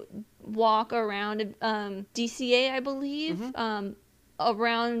to walk around DCA, I believe,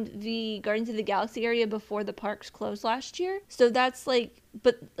 around the Guardians of the Galaxy area before the parks closed last year. So that's like,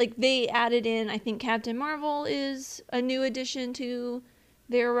 but like they added in, I think Captain Marvel is a new addition to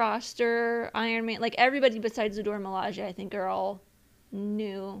their roster. Iron Man, like everybody besides the Dora Milaje, I think are all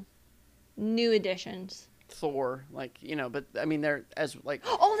new additions. Thor, but I mean they're as like.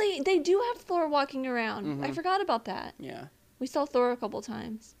 Oh, they do have Thor walking around. I forgot about that. Yeah. We saw Thor a couple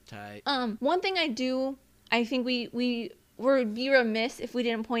times. Tight. One thing I think we would be remiss if we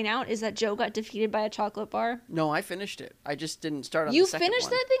didn't point out is that Joe got defeated by a chocolate bar. No, I finished it. I just didn't start on You the second finished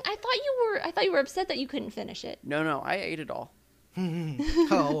one. that thing? I thought you were upset that you couldn't finish it. No, I ate it all.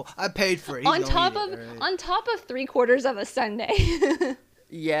 Oh, I paid for it. He's On gonna top eat of it, right? on top of 3/4 of a sundae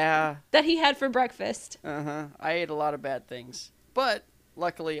Yeah. that he had for breakfast. I ate a lot of bad things, but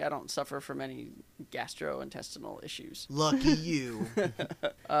luckily I don't suffer from any gastrointestinal issues. Lucky you.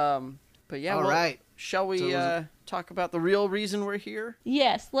 But yeah, All right. Shall we talk about the real reason we're here?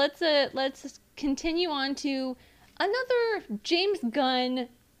 Yes, let's continue on to another James Gunn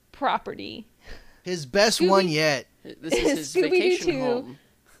property. His best one yet. This is his Scooby-Doo vacation 2. home.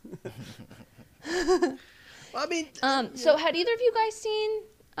 I mean, So had either of you guys seen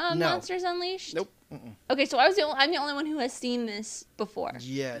No. Monsters Unleashed? Nope. Okay, so I'm the only one who has seen this before.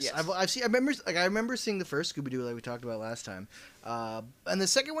 yes. Yes. I've seen. I remember seeing the first Scooby-Doo like we talked about last time, and the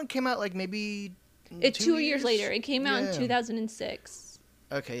second one came out like maybe. It's 2 years later. It came out in Yeah. 2006.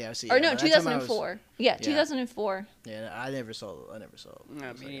 Okay, yeah, I see. Or yeah, no, by that time I was- 2004. Yeah, 2004. Yeah, I never saw it.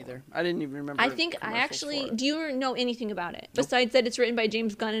 No, me neither. I didn't even remember. I think I commercials actually. for it. Do you know anything about it Nope. besides that it's written by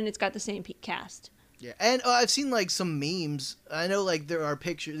James Gunn and it's got the same cast? Yeah, and I've seen like some memes. I know like there are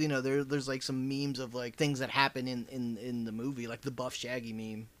pictures. There's like some memes of like things that happen in the movie, like the Buff Shaggy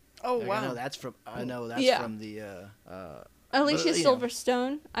meme. Oh Like, wow. I know that's from Yeah. from the. Alicia But, you know.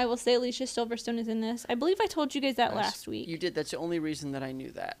 Silverstone. I will say Alicia Silverstone is in this. I believe I told you guys that Nice. last week. You did. That's the only reason that I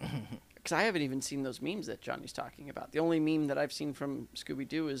knew that. Because I haven't even seen those memes that Johnny's talking about. The only meme that I've seen from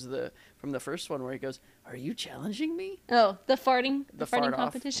Scooby-Doo is from the first one where he goes, "Are you challenging me?" Oh, the farting fart off.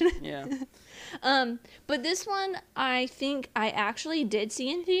 competition. Yeah. But this one, I think I actually did see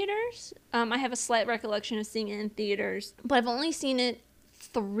in theaters. I have a slight recollection of seeing it in theaters, but I've only seen it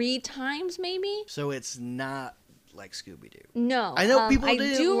 3 times, maybe. So it's not like Scooby-Doo. No, I know people I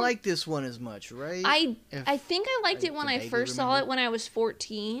didn't do- like this one as much, right? I If think I liked it when I vaguely first saw remember. it when I was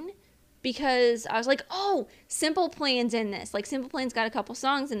 14. because I was like, oh, Simple Plan's in this. Like, Simple Plan's got a couple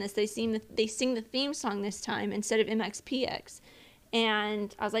songs in this. They sing the theme song this time instead of MXPX.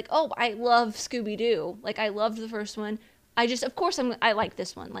 And I was like, oh, I love Scooby-Doo. Like, I loved the first one. Of course, I like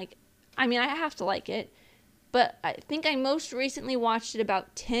this one. Like, I mean, I have to like it. But I think I most recently watched it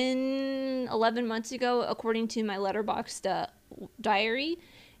about 10, 11 months ago, according to my Letterboxd diary.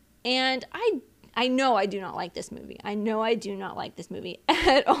 And I know I do not like this movie. I know I do not like this movie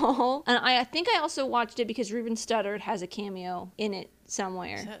at all. And I think I also watched it because Ruben Studdard has a cameo in it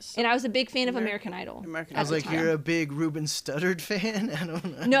somewhere. And I was a big fan of American Idol. I was like, you're a big Ruben Studdard fan? I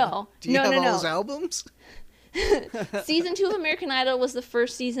don't know. No. Do you have all his albums? Season 2 of American Idol was the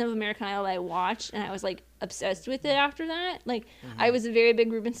first season of American Idol that I watched, and I was like obsessed with it after that. Like, I was a very big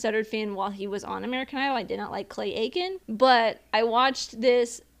Ruben Studdard fan while he was on American Idol. I did not like Clay Aiken, but I watched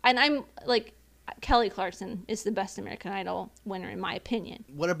this, and I'm like, Kelly Clarkson is the best American Idol winner in my opinion.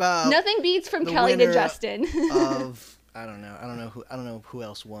 What about nothing beats from Kelly to Justin? I don't know who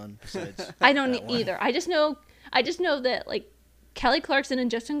else won besides. I don't either. I just know that like Kelly Clarkson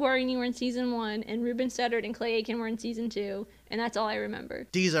and Justin Guarini were in season 1, and Ruben Studdard and Clay Aiken were in season 2, and that's all I remember.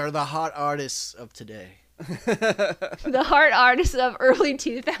 These are the hot artists of today. The hot artists of early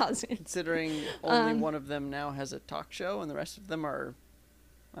 2000s. Considering only one of them now has a talk show, and the rest of them are,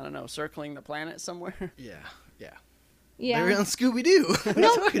 I don't know, circling the planet somewhere. Yeah. Yeah. They're on Scooby-Doo.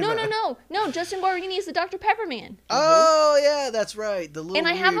 No. Justin Guarini is the Dr. Pepper man. Oh, yeah, that's right. The little and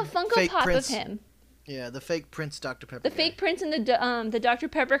I have a weird Funko Pop Prince. of him. Yeah, the fake Prince Dr. Pepper. The fake Prince and the Dr.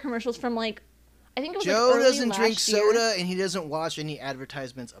 Pepper commercials from like, I think it was Joe like early doesn't drink last year. soda, and he doesn't watch any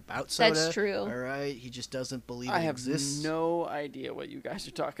advertisements about soda. That's true. All right, he just doesn't believe I it have exists. no idea what you guys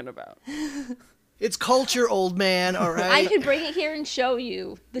are talking about. It's culture, old man. All right. I could bring it here and show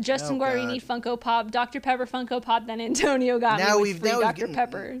you the Justin Guarini Funko Pop, Dr. Pepper Funko Pop that Antonio got me with free Dr.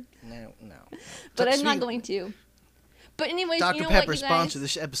 Pepper. No. But I'm not going to. But anyways, Dr. you know Pepper what, you guys? sponsor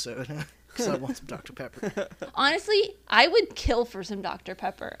this episode. Because I want some Dr. Pepper. Honestly, I would kill for some Dr.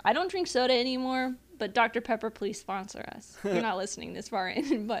 Pepper. I don't drink soda anymore, but Dr. Pepper, please sponsor us. You're not listening this far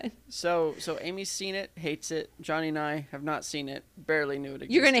in, but... So Amy's seen it, hates it. Johnny and I have not seen it, barely knew it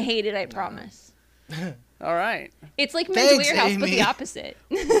existed. You're going to hate it, I promise. All right. It's like Men's Thanks, Warehouse, Amy. but the opposite.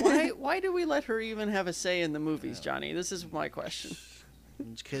 Why do we let her even have a say in the movies, Johnny? This is my question.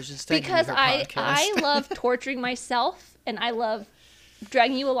 Because I love torturing myself, and I love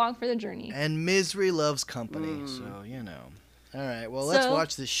dragging you along for the journey. And misery loves company, so, you know. All right, well, let's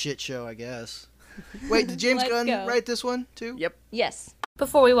watch this shit show, I guess. Wait, did James Gunn write this one, too? Yep. Yes.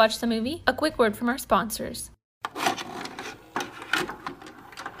 Before we watch the movie, a quick word from our sponsors.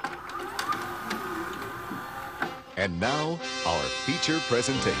 And now, our feature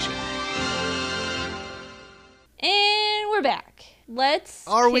presentation. And we're back. Let's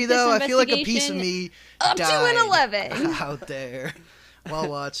Are we, kick this though? I feel like a piece of investigation me up to died an 11. out there while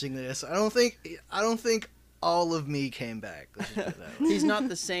watching this. I don't think all of me came back. Let's just put it that way. He's not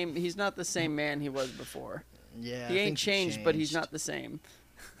the same. He's not the same man he was before. Yeah, He I ain't think changed, but he's not the same.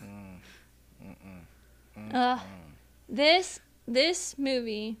 This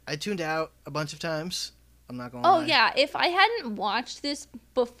movie. I tuned out a bunch of times. I'm not gonna Oh lie. yeah, if I hadn't watched this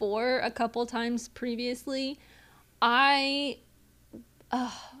before a couple times previously, I'm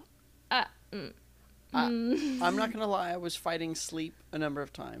not gonna lie. I was fighting sleep a number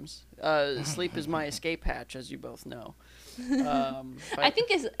of times. Sleep is my escape hatch, as you both know. I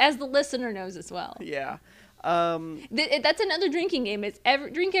think as the listener knows as well. Yeah. That's another drinking game. It's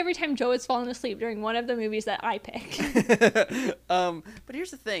drink every time Joe has fallen asleep during one of the movies that I pick. But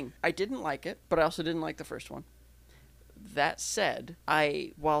here's the thing. I didn't like it, but I also didn't like the first one. That said,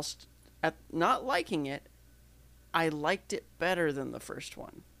 whilst not liking it, I liked it better than the first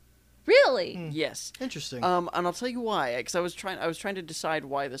one. Really? Yes. Interesting. And I'll tell you why. Because I was trying to decide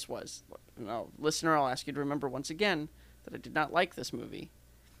why this was. Now, listener, I'll ask you to remember once again that I did not like this movie,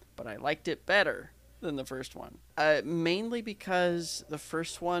 but I liked it better than the first one. Mainly because the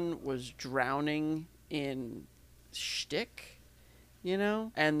first one was drowning in shtick, you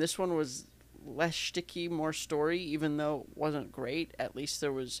know? And this one was less shticky, more story, even though it wasn't great. At least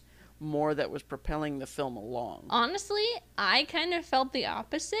there was more that was propelling the film along. Honestly, I kind of felt the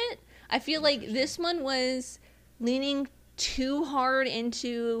opposite. I feel like this one was leaning too hard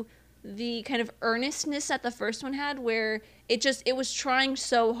into the kind of earnestness that the first one had, where it was trying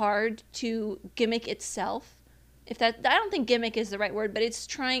so hard to gimmick itself. I don't think gimmick is the right word, but it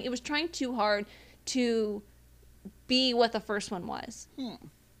was trying too hard to be what the first one was.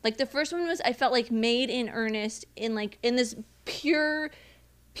 Like the first one was, I felt like made in earnest in this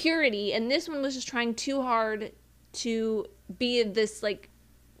purity, and this one was just trying too hard to be this like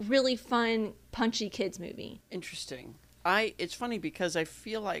really fun, punchy kids movie. Interesting. It's funny because I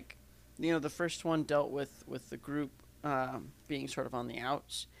feel like, the first one dealt with the group being sort of on the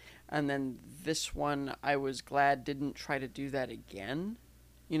outs, and then this one I was glad didn't try to do that again.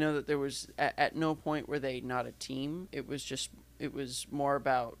 That there was at no point were they not a team. It was more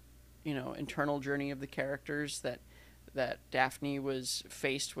about internal journey of the characters, that Daphne was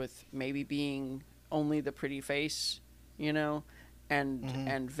faced with maybe being only the pretty face,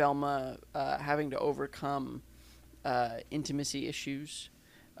 and Velma having to overcome intimacy issues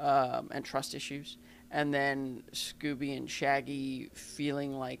and trust issues, and then Scooby and Shaggy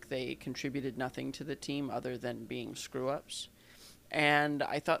feeling like they contributed nothing to the team other than being screw-ups. And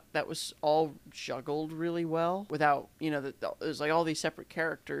I thought that was all juggled really well without, there's like all these separate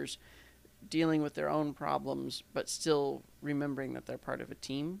characters dealing with their own problems, but still remembering that they're part of a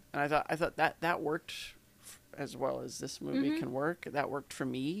team. And I thought that worked as well as this movie can work. That worked for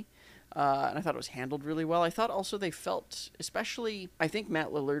me. And I thought it was handled really well. I thought also they felt, especially, I think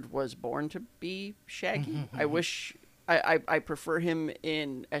Matt Lillard was born to be Shaggy. I prefer him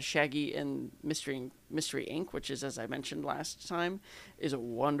as Shaggy in Mystery Inc., which is, as I mentioned last time, is a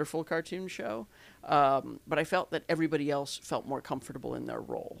wonderful cartoon show. But I felt that everybody else felt more comfortable in their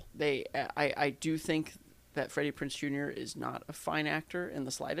role. I do think that Freddie Prinze Jr. is not a fine actor in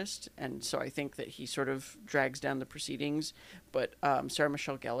the slightest, and so I think that he sort of drags down the proceedings. But Sarah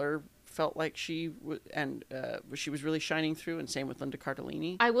Michelle Gellar felt like she was really shining through, and same with Linda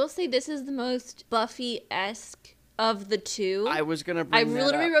Cardellini. I will say this is the most Buffy-esque of the two. I was gonna bring that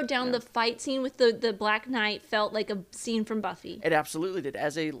literally up. wrote down the fight scene with the Black Knight felt like a scene from Buffy. It absolutely did.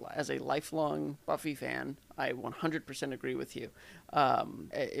 As a lifelong Buffy fan, I 100% agree with you.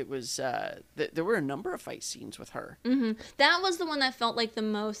 It was there were a number of fight scenes with her. Mm-hmm. That was the one that felt like the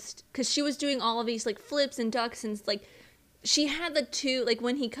most, because she was doing all of these like flips and ducks and like. She had the two, like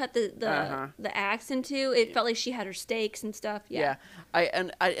when he cut the axe in two, it felt like she had her stakes and stuff. Yeah.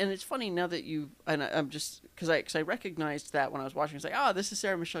 And it's funny now that I'm just because I recognized that when I was watching. It's like, this is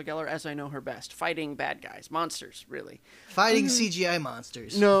Sarah Michelle Gellar as I know her best, fighting bad guys, monsters, really. Fighting CGI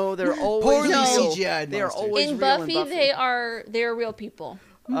monsters. No, they're always poorly real. CGI. They are always in real Buffy, in Buffy. they're real people.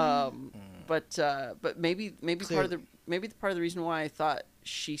 But maybe part of the reason why I thought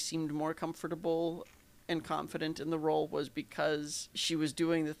she seemed more comfortable and confident in the role was because she was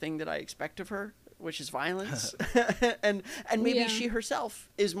doing the thing that I expect of her, which is violence. and maybe she herself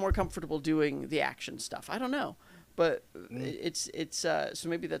is more comfortable doing the action stuff. I don't know. But it's so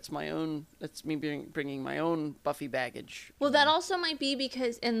maybe that's me bringing my own Buffy baggage. Well, that also might be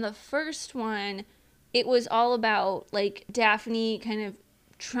because in the first one, it was all about like Daphne kind of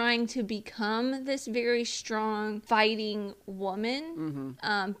trying to become this very strong fighting woman,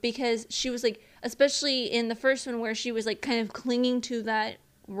 because she was like, especially in the first one where she was like kind of clinging to that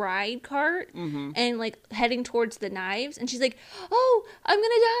ride cart and like heading towards the knives, and she's like, oh, I'm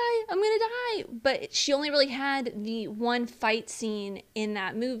gonna die, but she only really had the one fight scene in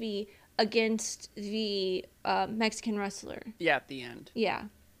that movie against the Mexican wrestler. Yeah, at the end. Yeah.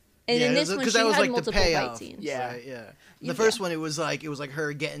 And in this one, she had multiple fight scenes. Yeah, right, yeah. The first one, it was like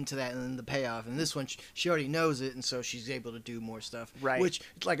her getting to that and then the payoff. And this one, she already knows it, and so she's able to do more stuff. Right. Which,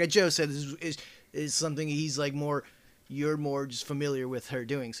 like Joe said, is something he's like you're more just familiar with her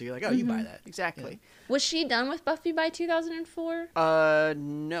doing. So you're like, oh, you buy that. Exactly. Yeah. Was she done with Buffy by 2004?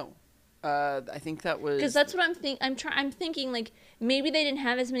 No. I think that was because that's what I'm thinking like maybe they didn't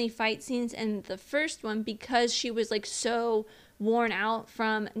have as many fight scenes in the first one because she was like so worn out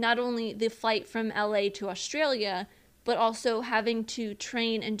from not only the flight from LA to Australia, but also having to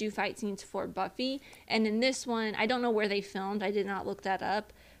train and do fight scenes for Buffy. And in this one, I don't know where they filmed. I did not look that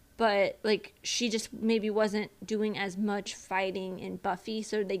up. But, like, she just maybe wasn't doing as much fighting in Buffy,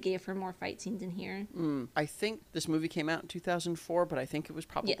 so they gave her more fight scenes in here. I think this movie came out in 2004, but I think it was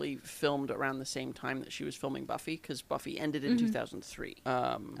probably filmed around the same time that she was filming Buffy, because Buffy ended in 2003.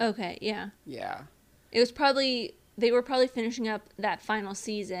 Okay, yeah. Yeah. It was probably... They were probably finishing up that final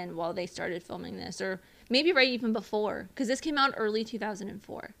season while they started filming this, or maybe right even before, because this came out early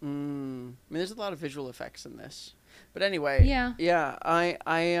 2004. I mean, there's a lot of visual effects in this. But anyway,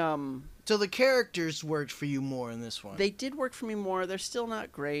 So the characters worked for you more in this one. They did work for me more. They're still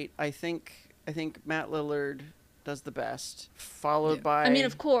not great. I think Matt Lillard does the best, followed by. I mean,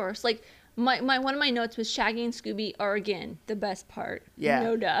 of course, like my one of my notes was Shaggy and Scooby are again the best part. Yeah,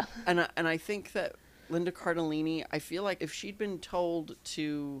 no duh. And I think that Linda Cardellini, I feel like if she'd been told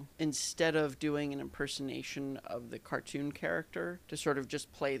to, instead of doing an impersonation of the cartoon character, to sort of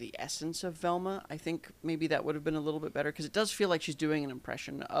just play the essence of Velma, I think maybe that would have been a little bit better, because it does feel like she's doing an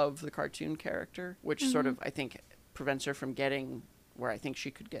impression of the cartoon character, which sort of, I think, prevents her from getting where I think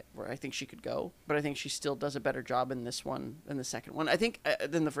she could go, but I think she still does a better job in this one than the second one. I think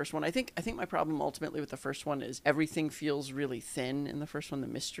than the first one. I think my problem ultimately with the first one is everything feels really thin in the first one. The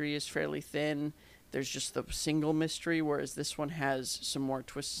mystery is fairly thin. There's just the single mystery, whereas this one has some more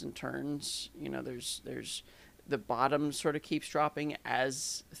twists and turns. You know, there's the bottom sort of keeps dropping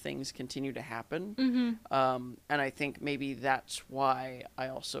as things continue to happen. And I think maybe that's why I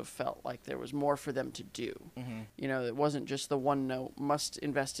also felt like there was more for them to do. You know, it wasn't just the one note, must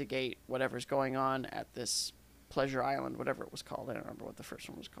investigate whatever's going on at this Pleasure Island, whatever it was called. I don't remember what the first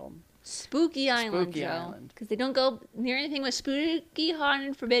one was called. Spooky Island, Joe. Because they don't go near anything with spooky,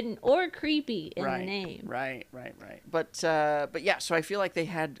 haunted, forbidden, or creepy in the name. Right. But yeah, so I feel like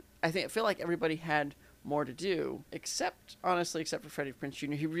I feel like everybody had more to do, except for Freddie Prinze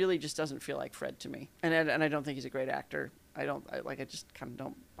Jr. He really just doesn't feel like Fred to me, and I don't think he's a great actor. I just kind of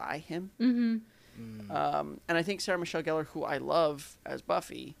don't buy him. And I think Sarah Michelle Gellar, who I love as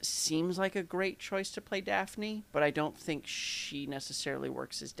Buffy, seems like a great choice to play Daphne, but I don't think she necessarily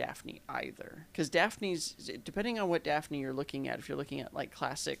works as Daphne either. Because Daphne's, depending on what Daphne you're looking at, if you're looking at like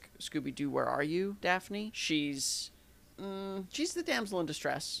classic Scooby-Doo, Where Are You, Daphne, she's the damsel in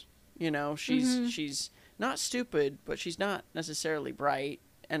distress. You know, she's not stupid, but she's not necessarily bright,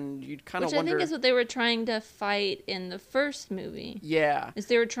 and you'd kind of wonder. Which I think is what they were trying to fight in the first movie. Yeah, is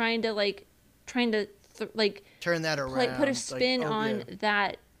they were trying to turn that around, put a spin on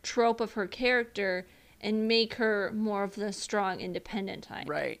that trope of her character and make her more of the strong, independent type.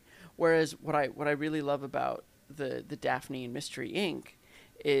 Right. Whereas what I really love about the Daphne in Mystery Inc.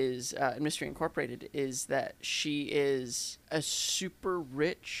 is Mystery Incorporated is that she is a super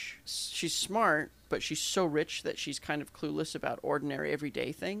rich. She's smart, but she's so rich that she's kind of clueless about ordinary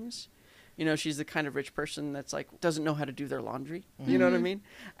everyday things. You know, she's the kind of rich person that's like doesn't know how to do their laundry. You know what I mean?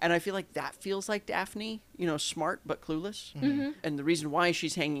 And I feel like that feels like Daphne. You know, smart but clueless. And the reason why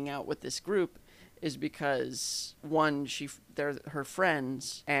she's hanging out with this group is because one, they're her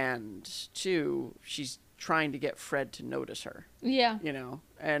friends, and two, she's trying to get Fred to notice her. Yeah. You know,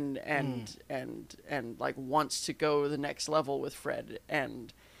 and like wants to go the next level with Fred,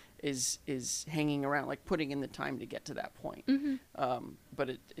 and is hanging around, like putting in the time to get to that point. But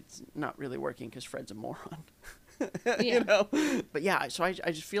it's not really working because Fred's a moron. You know? But yeah, so I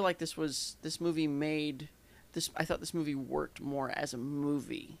just feel like this movie made this. I thought this movie worked more as a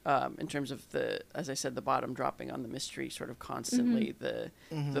movie, in terms of as I said, the bottom dropping on the mystery sort of constantly,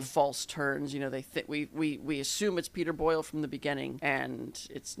 the false turns. You know, we assume it's Peter Boyle from the beginning, and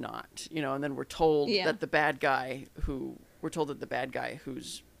it's not. You know, and then we're told that the bad guy who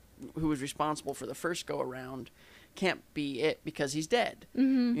was responsible for the first go around can't be it because he's dead.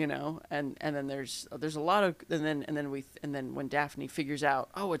 You know, and then there's a lot of and then when Daphne figures out,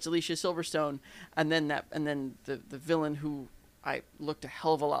 oh, it's Alicia Silverstone, and then the villain who I looked a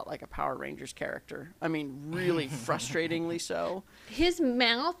hell of a lot like a Power Rangers character. I mean, really frustratingly so. His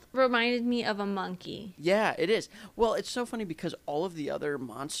mouth reminded me of a monkey. Yeah, it is. Well, it's so funny because all of the other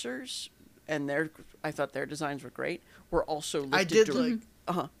monsters and I thought their designs were great. Were also lifted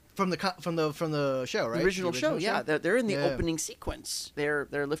from the show, right? The original show, yeah. They're in the opening sequence. They're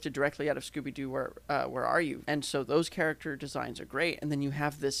lifted directly out of Scooby-Doo, Where Are You? And so those character designs are great. And then you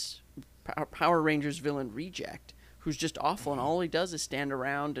have this Power Rangers villain Reject, who's just awful, and all he does is stand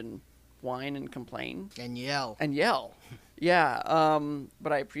around and whine and complain. And yell. Yeah.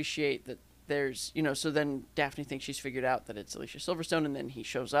 But I appreciate that there's, you know, so then Daphne thinks she's figured out that it's Alicia Silverstone, and then he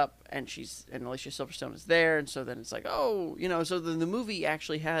shows up and Alicia Silverstone is there, and so then it's like, oh, you know, so then the movie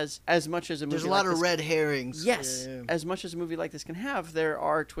actually has, as much as a movie there's a lot of red herrings. Yes. Yeah. As much as a movie like this can have, there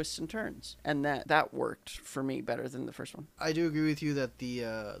are twists and turns, and that worked for me better than the first one. I do agree with you that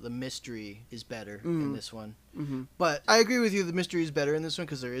the mystery is better in this one. But I agree with you, the mystery is better in this one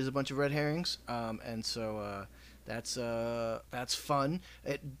because there is a bunch of red herrings, and so that's fun.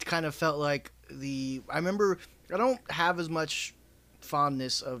 It kind of felt like I remember, I don't have as much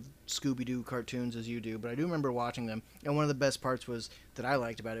fondness of Scooby-Doo cartoons as you do, but I do remember watching them, and one of the best parts that I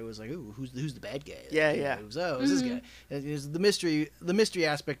liked about it was like, ooh, who's the bad guy? Yeah. It was this guy. And it was the mystery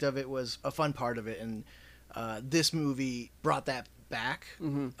aspect of it was a fun part of it, and this movie brought that back.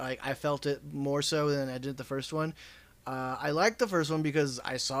 I felt it more so than I did the first one. I liked the first one because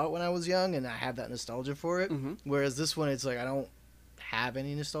I saw it when I was young and I have that nostalgia for it. Whereas this one, it's like I don't have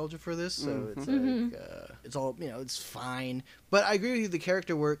any nostalgia for this, so it's like it's all, you know, it's fine. But I agree with you, the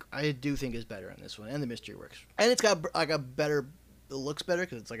character work I do think is better in this one, and the mystery works, and it's got like it looks better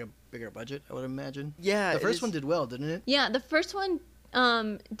because it's like a bigger budget, I would imagine. Yeah, the first one did well, didn't it? Yeah, the first one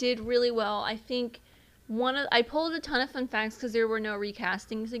did really well. I think I pulled a ton of fun facts because there were no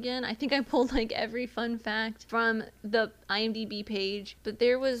recastings again. I think I pulled like every fun fact from the IMDb page, but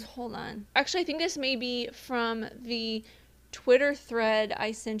there was, hold on. Actually, I think this may be from the Twitter thread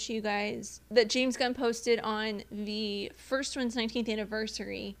I sent you guys that James Gunn posted on the first one's 19th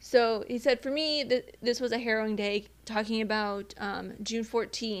anniversary. So he said, for me, this was a harrowing day, talking about June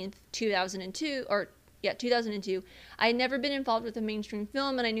 14th, 2002, 2002. I had never been involved with a mainstream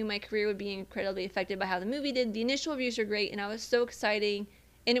film, and I knew my career would be incredibly affected by how the movie did. The initial reviews were great, and I was so exciting.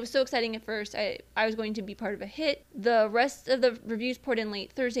 And it was so exciting at first. I was going to be part of a hit. The rest of the reviews poured in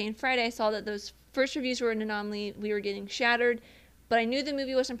late Thursday and Friday. I saw that those first reviews were an anomaly. We were getting shattered. But I knew the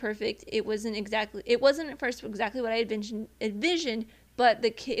movie wasn't perfect. It wasn't at first exactly what I envisioned, but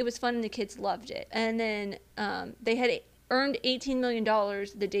it was fun and the kids loved it. And then they had earned $18 million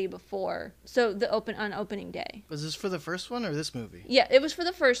the day before. So on opening day. Was this for the first one or this movie? Yeah, it was for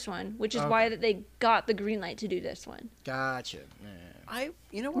the first one, which is why that they got the green light to do this one. Gotcha.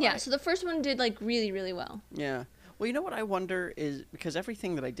 Yeah. So the first one did like really, really well. Yeah. Well, you know what I wonder is, because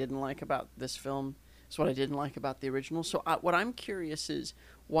everything that I didn't like about this film is what I didn't like about the original. So what I'm curious is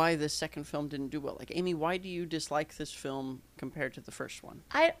why the second film didn't do well. Like, Amy, why do you dislike this film compared to the first one?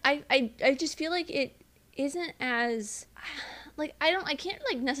 I just feel like it isn't as, like, I can't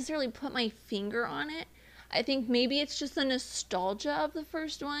like necessarily put my finger on it. I think maybe it's just the nostalgia of the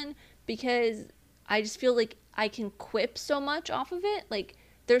first one, because I just feel like I can quip so much off of it. Like,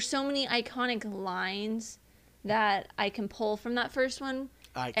 there's so many iconic lines that I can pull from that first one.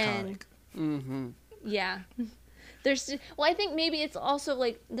 Iconic. Yeah. I think maybe it's also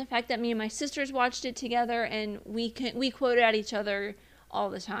like the fact that me and my sisters watched it together, and we quote it at each other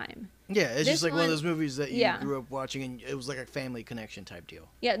all the time. Yeah, it's This just like one of one- those movies that you yeah. grew up watching, and it was like a family connection type deal.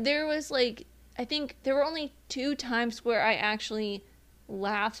 Yeah, there was like, I think there were only 2 times where I actually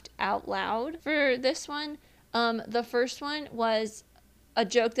laughed out loud for this one. The first one was a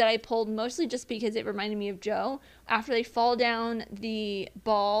joke that I pulled mostly just because it reminded me of Joe. After they fall down the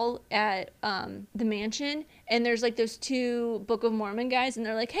ball at the mansion, and there's like those 2 Book of Mormon guys, and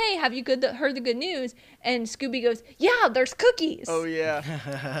they're like, "Hey, have you heard the good news?" And Scooby goes, "Yeah, there's cookies." Oh,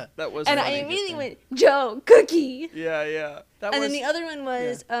 yeah. That was And I funny. immediately went, "Joe, cookie." Yeah. And then the other one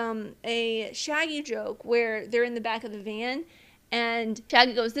was a Shaggy joke where they're in the back of the van, and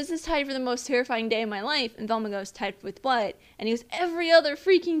Shaggy goes, "This is tied for the most terrifying day of my life." And Velma goes, "Tied with what?" And he goes, "Every other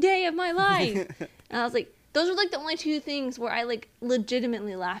freaking day of my life." And I was like, those are like the only 2 things where I like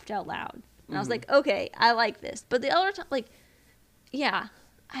legitimately laughed out loud. And I was like, okay, I like this. But the other time, like, yeah,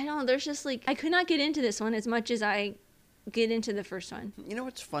 I don't know. There's just like, I could not get into this one as much as I get into the first one. You know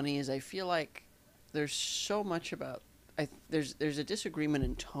what's funny is I feel like there's so much about... there's a disagreement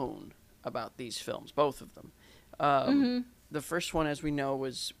in tone about these films, both of them. The first one, as we know,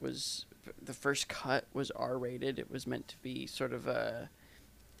 was the first cut was R-rated. It was meant to be sort of a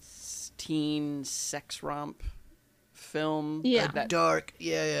teen sex romp film. Yeah. Dark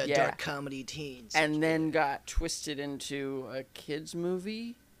comedy teens. And then got twisted into a kids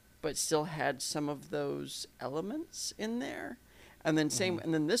movie, but still had some of those elements in there. And then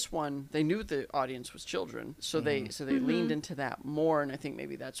and then this one, they knew the audience was children, so they leaned into that more, and I think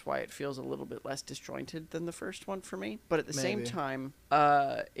maybe that's why it feels a little bit less disjointed than the first one for me. But at the same time,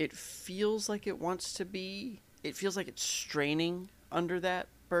 it feels like it wants to be. It feels like it's straining under that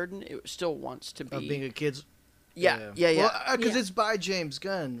burden. It still wants to be of being a kid's. Yeah. Well, because it's by James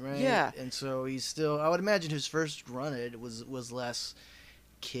Gunn, right? Yeah. And so he's still. I would imagine his first run at it was less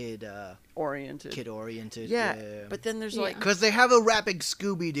kid oriented. Yeah. But then there's like, because they have a rapping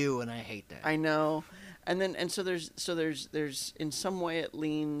Scooby-Doo, and I hate that. I know. And so there's in some way it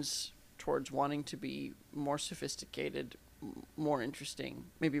leans towards wanting to be more sophisticated, more interesting,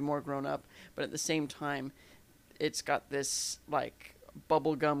 maybe more grown up, but at the same time it's got this like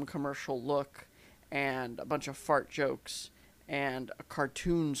bubblegum commercial look and a bunch of fart jokes and a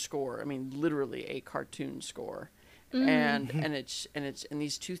cartoon score. I mean, literally a cartoon score. And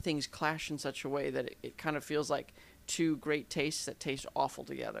these 2 things clash in such a way that it kind of feels like 2 great tastes that taste awful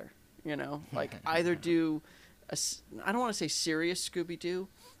together. You know, like either do I don't want to say serious Scooby-Doo,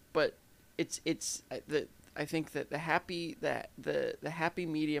 but I think that the happy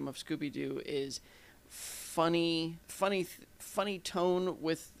medium of Scooby-Doo is funny tone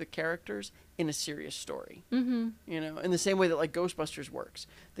with the characters in a serious story. You know, in the same way that like Ghostbusters works.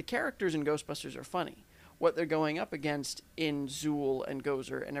 The characters in Ghostbusters are funny. What they're going up against in Zool and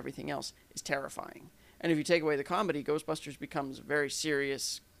Gozer and everything else is terrifying. And if you take away the comedy, Ghostbusters becomes a very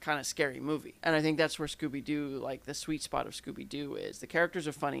serious, kind of scary movie. And I think that's where Scooby-Doo, like the sweet spot of Scooby-Doo is. The characters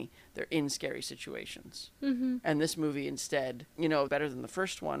are funny. They're in scary situations. And this movie instead, you know, better than the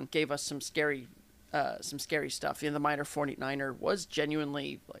first one, gave us some scary some scary stuff. The minor 49er was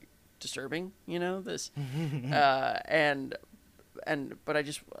genuinely like disturbing, this, but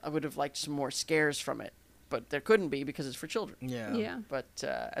I would have liked some more scares from it, but there couldn't be because it's for children. Yeah. But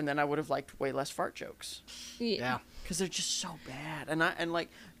and then I would have liked way less fart jokes. Yeah. Because they're just so bad, and like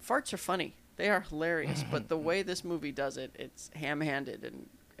farts are funny, they are hilarious, but the way this movie does it, it's ham-handed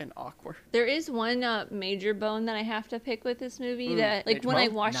and awkward. There is one major bone that I have to pick with this movie that, like, when I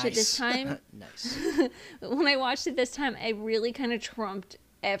watched it this time, Nice. when I watched it this time, I really kind of trumped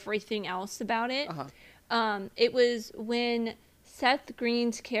everything else about it. It was when Seth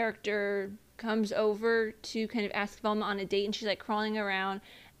Green's character comes over to kind of ask Velma on a date, and she's like crawling around,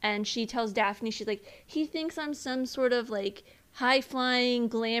 and she tells Daphne, she's like, he thinks I'm some sort of like high-flying,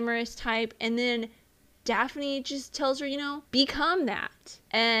 glamorous type, and then Daphne just tells her, become that.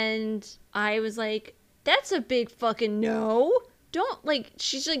 And I was like, that's a big fucking no. Don't, like,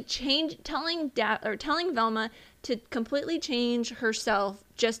 she's like telling Velma to completely change herself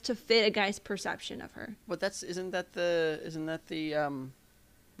just to fit a guy's perception of her. But isn't that the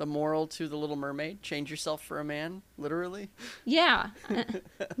moral to The Little Mermaid? Change yourself for a man, literally. Yeah.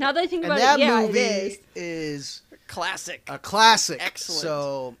 Now that I think And about that it, yeah, movie it A is. classic. Excellent.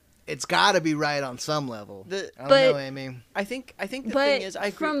 So it's got to be right on some level. I don't know, Amy. I think the thing is,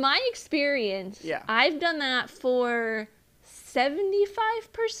 from my experience, Yeah. I've done that for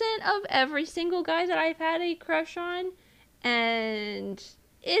 75% of every single guy that I've had a crush on, and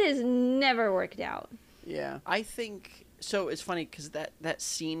it has never worked out. Yeah, I think so. It's funny because that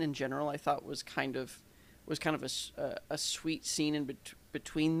scene in general, I thought was kind of a sweet scene in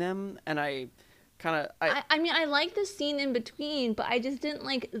between them, and I mean, I like the scene in between, but I just didn't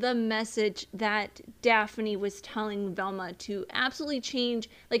like the message that Daphne was telling Velma to absolutely change,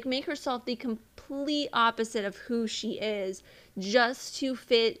 like make herself the complete opposite of who she is, just to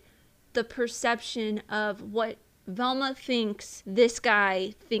fit the perception of what Velma thinks this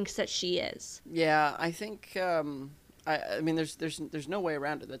guy thinks that she is. Yeah, I think I mean there's no way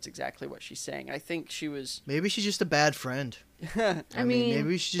around it. That's exactly what she's saying. I think she was Maybe she's just a bad friend. I mean,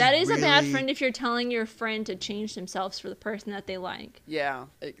 maybe she's that is a bad really- friend if you're telling your friend to change themselves for the person that they like. Yeah,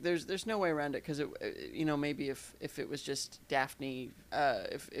 there's no way around it because maybe if it was just Daphne,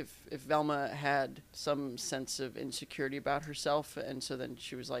 if Velma had some sense of insecurity about herself, and so then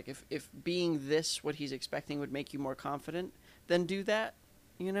she was like, if being this what he's expecting would make you more confident, then do that,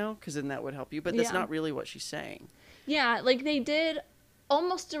 because then that would help you. But that's not really what she's saying. Yeah, like they did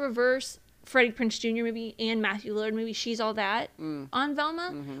almost a reverse Freddie Prinze Jr. movie and Matthew Lillard movie, She's All That, on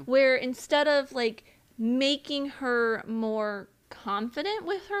Velma, where instead of like making her more confident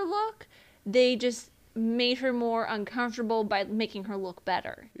with her look, they just made her more uncomfortable by making her look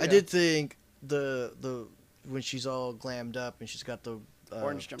better. I did think the when she's all glammed up and she's got the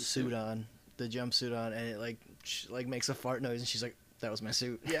Orange jumpsuit on, the jumpsuit on, and it she makes a fart noise, and she's like, "That was my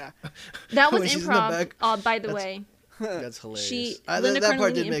suit." Yeah, That was When she's in the improv. back, By the way, that's hilarious. Linda that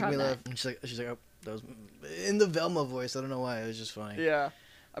part Cardellini did make me improv laugh. that. And she's like, "Oh, that was," in the Velma voice. I don't know why. It was just funny. yeah.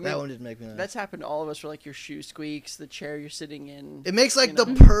 I mean, that one did make me laugh. that's happened to all of us. Where like your shoe squeaks, the chair you're sitting in. It makes like the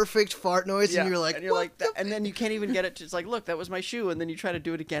Mm-hmm. perfect fart noise, and you're like, "What the and then you can't even get it. It's like, look, that was my shoe, and then you try to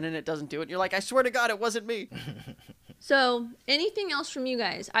do it again, and it doesn't do it. And you're like, I swear to God, it wasn't me. So, anything else from you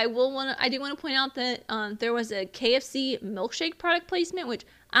guys? I do want to point out that there was a KFC milkshake product placement, which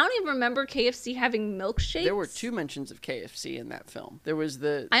I don't even remember KFC having milkshakes. There were 2 mentions of KFC in that film. There was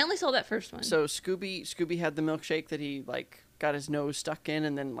I only saw that first one. So Scooby had the milkshake that he like got his nose stuck in,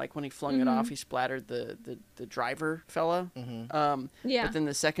 and then like when he flung it off, he splattered the driver fella. Yeah. But then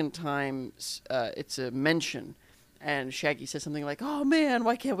the second time, it's a mention. And Shaggy says something like, "Oh man,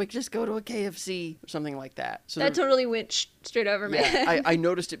 why can't we just go to a KFC?" or something like that. So that totally went straight over me. yeah, I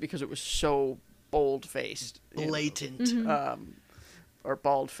noticed it because it was so bold-faced, blatant?" or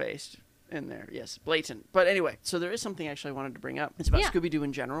bald-faced in there. Yes, blatant. But anyway, so there is something actually I wanted to bring up. It's about Yeah. Scooby-Doo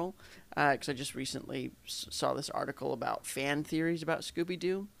in general, because I just recently saw this article about fan theories about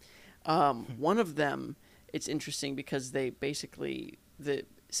Scooby-Doo. One of them, it's interesting because they basically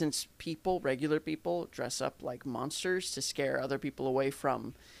since regular people dress up like monsters to scare other people away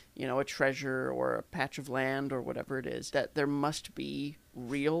from, a treasure or a patch of land or whatever it is, that there must be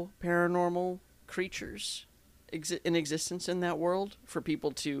real paranormal creatures in existence in that world for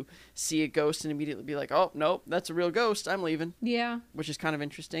people to see a ghost and immediately be like, "Oh, nope, that's a real ghost, I'm leaving." Yeah. Which is kind of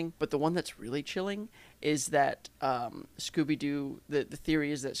interesting. But the one that's really chilling is that Scooby-Doo, the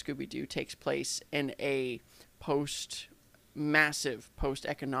theory is that Scooby-Doo takes place in a massive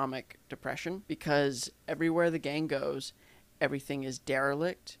post-economic depression, because everywhere the gang goes, everything is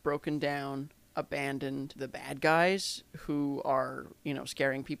derelict, broken down, abandoned. The bad guys who are,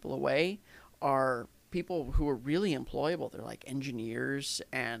 scaring people away are people who are really employable. They're like engineers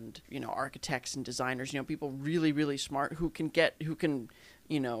and, architects and designers, people really, really smart who can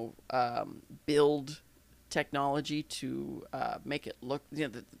build technology to make it look,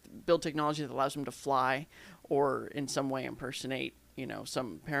 build technology that allows them to fly or in some way impersonate,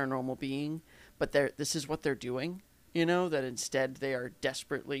 some paranormal being. But this is what they're doing, that instead they are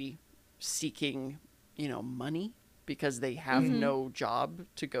desperately seeking, money because they have no job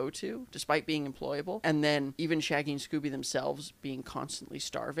to go to, despite being employable. And then even Shaggy and Scooby themselves being constantly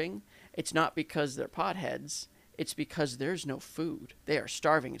starving. It's not because they're potheads. It's because there's no food. They are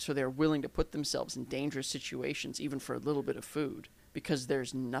starving, so they're willing to put themselves in dangerous situations even for a little bit of food because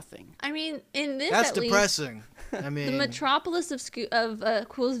there's nothing. I mean, in this, That's at depressing. least, I mean, the metropolis of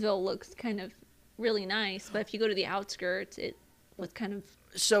Coolsville looks kind of really nice, but if you go to the outskirts, it was kind of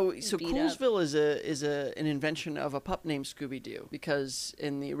So beat Coolsville is an invention of a pup named Scooby-Doo, because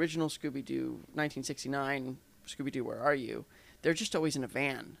in the original Scooby-Doo, 1969, Scooby-Doo, Where Are You?, they're just always in a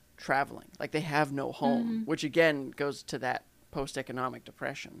van traveling. Like, they have no home, which again goes to that post-economic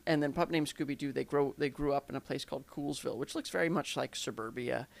depression. And then pup named Scooby-Doo, they grew up in a place called Coolsville, which looks very much like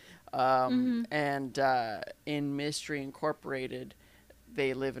suburbia. And in Mystery Incorporated,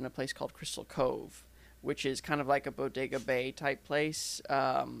 they live in a place called Crystal Cove, which is kind of like a Bodega Bay type place.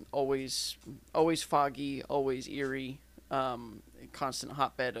 Always foggy, always eerie, constant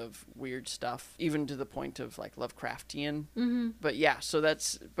hotbed of weird stuff, even to the point of like Lovecraftian. But yeah, so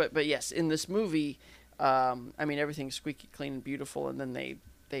that's but yes, in this movie, I mean, everything's squeaky clean and beautiful, and then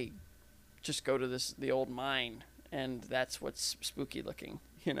they just go to the old mine, and that's what's spooky looking.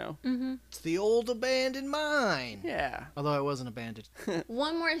 it's the old abandoned mine. Yeah. Although it wasn't abandoned.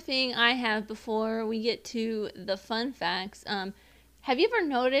 One more thing I have before we get to the fun facts. Have you ever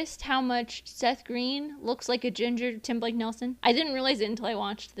noticed how much Seth Green looks like a ginger Tim Blake Nelson? I didn't realize it until I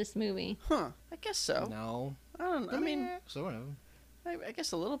watched this movie. Huh. I guess so. No. I don't know. I mean, sort of. I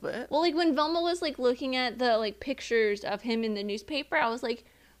guess a little bit. Well, like when Velma was like looking at the like pictures of him in the newspaper, I was like,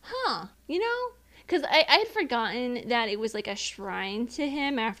 huh, Because I had forgotten that it was like a shrine to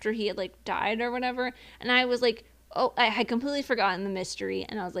him after he had like died or whatever. And I was like, oh, I had completely forgotten the mystery.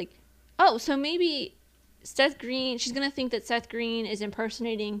 And I was like, oh, so maybe Seth Green, she's going to think that Seth Green is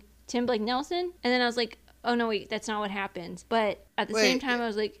impersonating Tim Blake Nelson. And then I was like, oh, no, wait, that's not what happened. But at the same time, I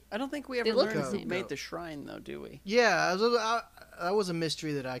was like, I don't think we they ever look learned the who same. made the shrine, though, do we? Yeah, that was a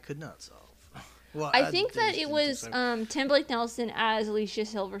mystery that I could not solve. Well, I think that it was Tim Blake Nelson as Alicia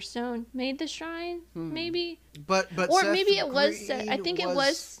Silverstone made the shrine, maybe. But Or Seth maybe it was. Green I think it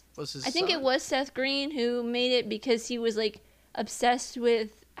was. his I think son. it was Seth Green who made it because he was like obsessed with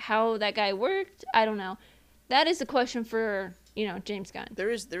how that guy worked. I don't know. That is a question for James Gunn. There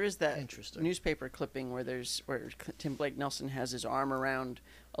is that Interesting. newspaper clipping where Tim Blake Nelson has his arm around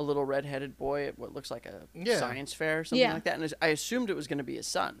a little redheaded boy at what looks like a science fair or something like that, and I assumed it was going to be his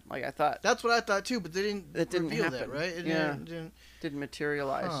son. Like, I thought That's what I thought too, but they didn't reveal happen. that, right? It didn't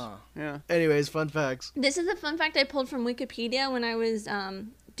materialize. Huh. Yeah. Anyways, fun facts. This is a fun fact I pulled from Wikipedia when I was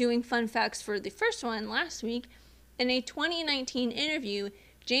doing fun facts for the first one last week. In a 2019 interview,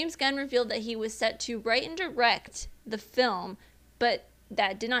 James Gunn revealed that he was set to write and direct the film, but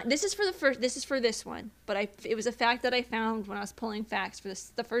that did not. This is for this one, but it was a fact that I found when I was pulling facts for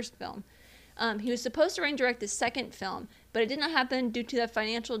the first film. He was supposed to write and direct the second film, but it did not happen due to the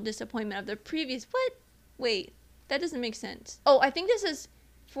financial disappointment of the previous. What? Wait, that doesn't make sense. Oh, I think this is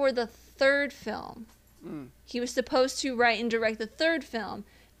for the third film. He was supposed to write and direct the third film,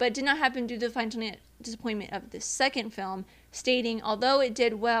 but it did not happen due to the financial disappointment of the second film, stating, although it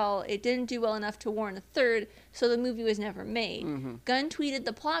did well, it didn't do well enough to warrant a third, so the movie was never made. Gunn tweeted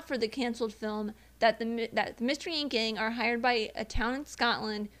the plot for the canceled film that the Mystery Inc. gang are hired by a town in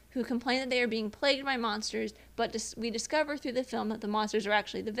Scotland who complain that they are being plagued by monsters, but we discover through the film that the monsters are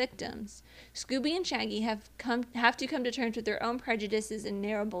actually the victims. Scooby and Shaggy have to come to terms with their own prejudices and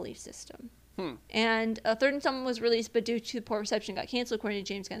narrow belief system. And a third installment was released, but due to poor reception, got canceled. According to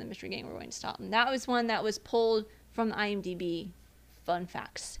James Gunn, the Mystery Gang were going to stop. And that was one that was pulled from the IMDb fun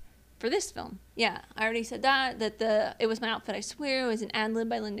facts for this film. Yeah, I already said that It Was My Outfit, I Swear, was an ad-lib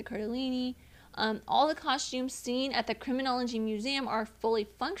by Linda Cardellini. All the costumes seen at the Criminology Museum are fully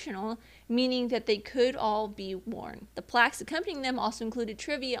functional, meaning that they could all be worn. The plaques accompanying them also included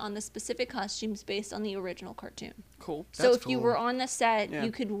trivia on the specific costumes based on the original cartoon. Cool. So That's if you cool. were on the set, Yeah.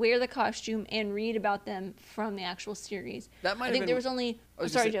 you could wear the costume and read about them from the actual series. That might I have think been- there was only. I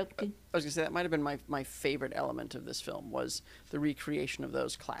was Sorry, gonna Joe. say- I was gonna say that might have been my favorite element of this film was the recreation of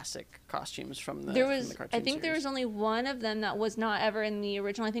those classic costumes from the There from was. the cartoon I think there series. was only one of them that was not ever in the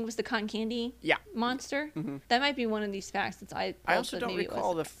original. I think it was the cotton candy. Yeah. Monster. That might be one of these facts that I. I also pulled that don't maybe it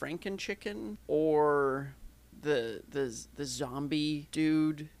recall was. the Franken chicken or the zombie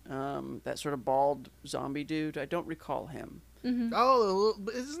dude, that sort of bald zombie dude. I don't recall him. Oh,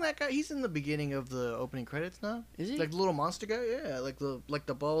 but isn't that guy? He's in the beginning of the opening credits now. Is he? Like the little monster guy? Yeah, like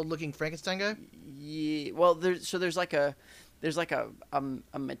the bald-looking Frankenstein guy. Yeah. Well, there's like a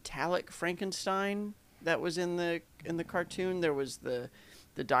metallic Frankenstein that was in the cartoon. There was the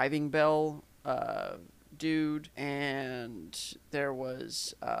diving bell dude, and there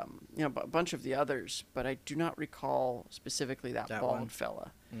was a bunch of the others, but I do not recall specifically that bald one.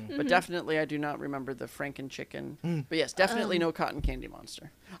 fella. But definitely I do not remember the Franken chicken. But yes, definitely no cotton candy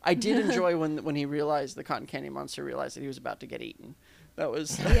monster. I did enjoy when he realized the cotton candy monster realized that he was about to get eaten. That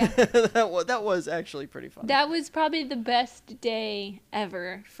was that was actually pretty fun. That was probably the best day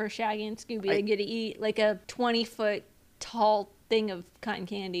ever for Shaggy and Scooby. They get to eat like a 20-foot tall thing of cotton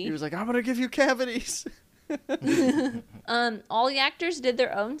candy. He was like, "I'm gonna give you cavities." All the actors did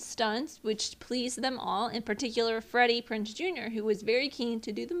their own stunts, which pleased them all. In particular, Freddie Prinze Jr., who was very keen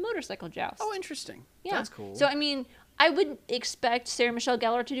to do the motorcycle joust. Oh, interesting. Yeah. That's cool. So I mean, I would expect Sarah Michelle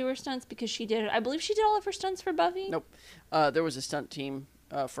Gellar to do her stunts because she did. I believe she did all of her stunts for Buffy. Nope. There was a stunt team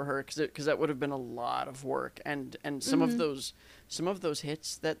for her because that would have been a lot of work, and some of those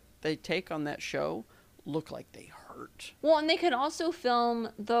hits that they take on that show look like they hurt. Well, and they could also film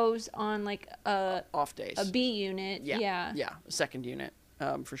those on like Off days. a B unit. Yeah. A second unit,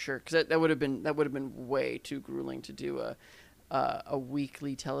 for sure. Because that would have been way too grueling to do a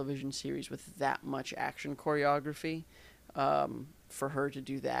weekly television series with that much action choreography. For her to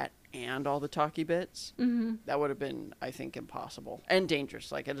do that and all the talkie bits, that would have been, I think, impossible and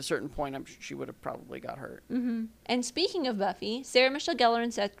dangerous. Like at a certain point, she would have probably got hurt. And speaking of Buffy, Sarah Michelle Gellar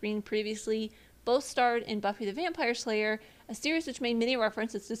and Seth Green previously both starred in Buffy the Vampire Slayer, a series which made many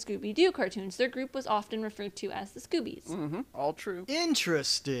references to Scooby-Doo cartoons. Their group was often referred to as the Scoobies. All true.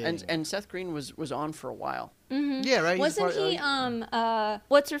 Interesting. And Seth Green was on for a while. Yeah, right. he's Wasn't part- he,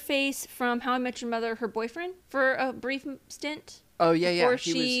 what's her face from How I Met Your Mother, her boyfriend for a brief stint? Oh yeah. Before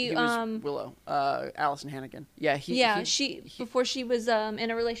He was Willow, Allison Hannigan. Yeah, before she was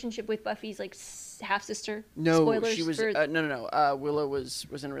in a relationship with Buffy's like half sister. No, Spoilers she was for... no. Willow was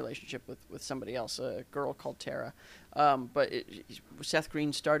in a relationship with somebody else, a girl called Tara. But Seth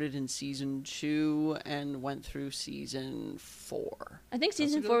Green started in season 2 and went through season 4. I think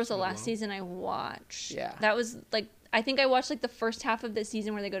season 4 was the last season I watched. Yeah. That was like, I think I watched like the first half of the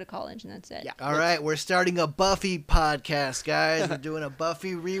season where they go to college and that's it. Yeah. All right, we're starting a Buffy podcast, guys. We're doing a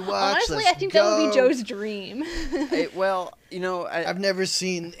Buffy rewatch. Honestly, Let's I think that would go. be Joe's dream. Well, I've never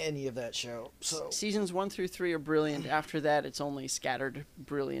seen any of that show, so seasons 1 through 3 are brilliant. After that, it's only scattered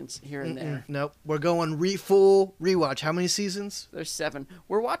brilliance here and there. Nope. We're going full rewatch. How many seasons? There's 7.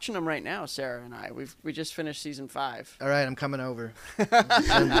 We're watching them right now, Sarah and I. We just finished season 5. All right, I'm coming over. Let's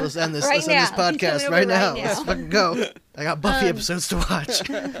end this. Right Let's end this now. He's podcast coming right over now. right now. Let's fucking go. I got Buffy episodes to watch.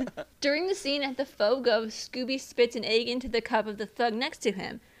 During the scene at the Fogo, Scooby spits an egg into the cup of the thug next to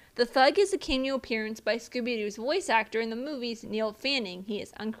him. The thug is a cameo appearance by Scooby-Doo's voice actor in the movies, Neil Fanning. He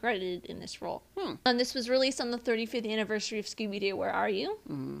is uncredited in this role. And this was released on the 35th anniversary of Scooby-Doo. Where are you?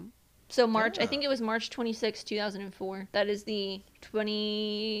 So I think it was March 26, 2004. That is the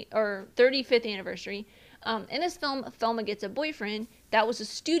 35th anniversary. In this film, Thelma gets a boyfriend. That was a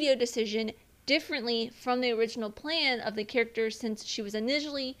studio decision, differently from the original plan of the character, since she was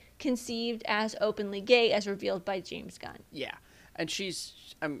initially conceived as openly gay, as revealed by James Gunn. Yeah, and she's.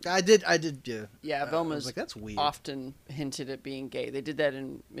 I did. Yeah. Yeah, I Velma's was like, that's weird. often hinted at being gay. They did that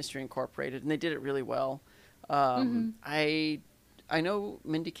in Mystery Incorporated, and they did it really well. I know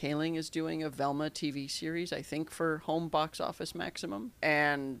Mindy Kaling is doing a Velma TV series, I think, for Home Box Office Maximum.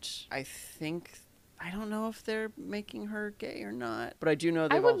 And I don't know if they're making her gay or not. But I do know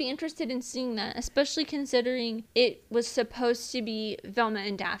I would be interested in seeing that, especially considering it was supposed to be Velma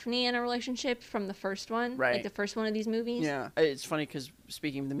and Daphne in a relationship from the first one. Right. Like the first one of these movies. Yeah, it's funny because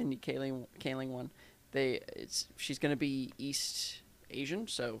speaking of the Mindy Kaling one, she's going to be East Asian,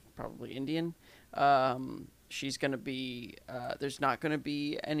 so probably Indian. She's going to be, there's not going to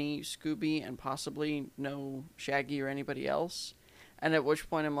be any Scooby and possibly no Shaggy or anybody else. And at which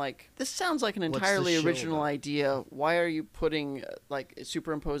point I'm like, this sounds like an What's the entirely show original about? idea. Why are you putting,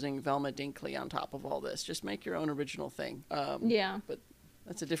 superimposing Velma Dinkley on top of all this? Just make your own original thing. Yeah. But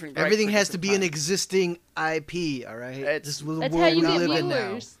That's a different. gripe Everything for has to different be an time. existing IP, all right? It's- This is the That's world how you we get live in now.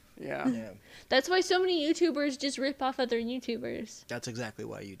 viewers. Yeah. Yeah, That's why so many YouTubers just rip off other YouTubers. that's exactly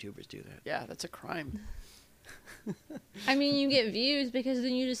why YouTubers do that. Yeah, that's a crime. I mean, you get views because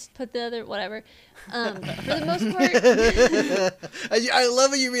then you just put the other whatever. For the most part, I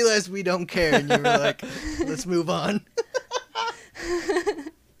love how you realized we don't care, and you were like, "Let's move on."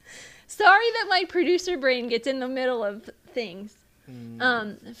 sorry that my producer brain gets in the middle of things.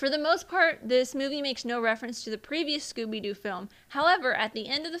 For the most part, this movie makes no reference to the previous Scooby-Doo film. However, at the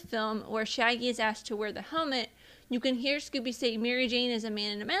end of the film, where Shaggy is asked to wear the helmet, you can hear Scooby say Mary Jane is a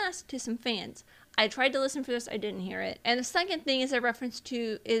man in a mask to some fans. I tried to listen for this, I didn't hear it. And the second thing is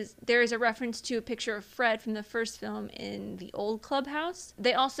there is a reference to a picture of Fred from the first film in the old clubhouse.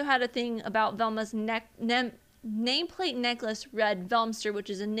 They also had a thing about Velma's nameplate necklace read Velmster, which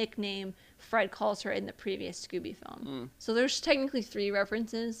is a nickname Fred calls her in the previous Scooby film. So there's technically 3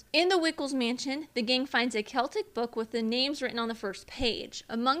 references. In the Wickles mansion, the gang finds a Celtic book with the names written on the first page.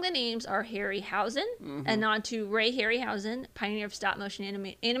 Among the names are Harryhausen, a nod to Ray Harryhausen, pioneer of stop-motion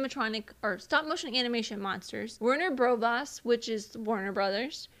animation monsters. Werner Brovas, which is Warner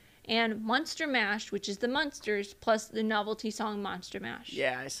Brothers. And Monster Mash, which is the Munsters, plus the novelty song Monster Mash.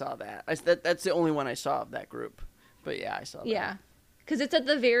 Yeah, I saw that. That's the only one I saw of that group. But yeah, I saw that. Yeah. Because it's at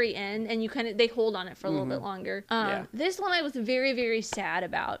the very end, and they hold on it for a little bit longer. Yeah. This one I was very, very sad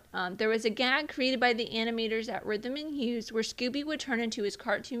about. There was a gag created by the animators at Rhythm and Hues where Scooby would turn into his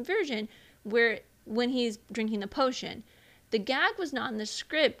cartoon version when he's drinking the potion. The gag was not in the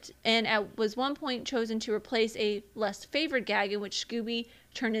script, and was one point chosen to replace a less favored gag in which Scooby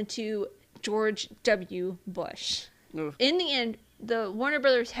turned into George W. Bush. Oof. In the end, the Warner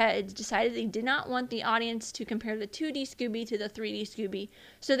Brothers heads decided they did not want the audience to compare the 2D Scooby to the 3D Scooby,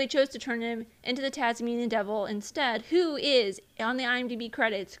 so they chose to turn him into the Tasmanian Devil instead, who is, on the IMDb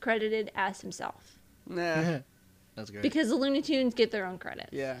credits, credited as himself. Nah. That's great. Because the Looney Tunes get their own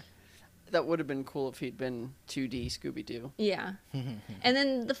credits. Yeah. That would have been cool if he'd been 2D Scooby-Doo. Yeah. And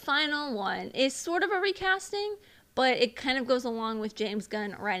then the final one is sort of a recasting, but it kind of goes along with James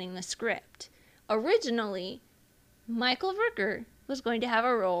Gunn writing the script. Originally, Michael Rooker was going to have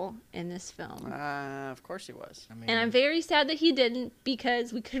a role in this film. Of course he was. I mean, And I'm very sad that he didn't,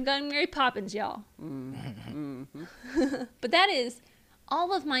 because we could have gotten Mary Poppins, y'all. But that is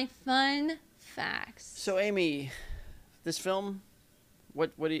all of my fun facts. So Amy, this film,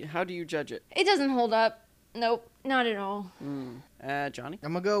 how do you judge it? It doesn't hold up. Nope, not at all. Johnny?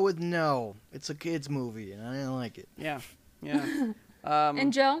 I'm gonna go with no. It's a kids movie, and I didn't like it. Yeah. Yeah.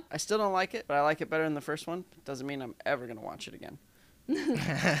 And Joe? I still don't like it, but I like it better than the first one. Doesn't mean I'm ever going to watch it again.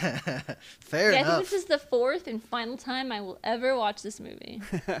 Fair Yeah, I enough. think this is the 4th and final time I will ever watch this movie.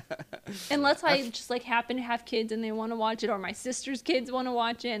 Unless I just happen to have kids and they want to watch it, or my sister's kids want to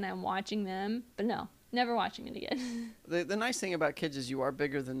watch it and I'm watching them. But no, never watching it again. The nice thing about kids is you are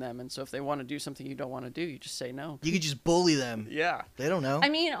bigger than them, and so if they want to do something you don't want to do, you just say no. You could just bully them. Yeah. They don't know. I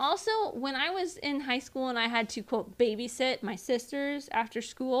mean, also, when I was in high school and I had to, quote, babysit my sisters after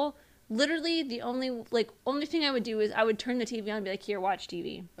school, literally the only thing I would do is I would turn the TV on and be like, here, watch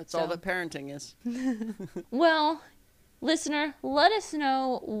TV. That's all that parenting is. Well, listener, let us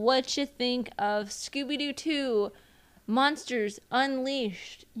know what you think of Scooby-Doo 2 Monsters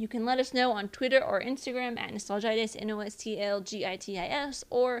Unleashed. You can let us know on Twitter or Instagram at Nostalgitis, NOSTLGITIS,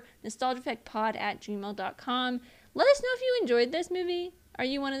 or nostalgiafectpod@gmail.com. Let us know if you enjoyed this movie. Are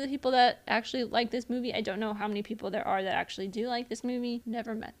you one of the people that actually like this movie? I don't know how many people there are that actually do like this movie.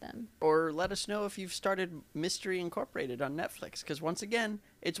 Never met them. Or let us know if you've started Mystery Incorporated on Netflix, because once again,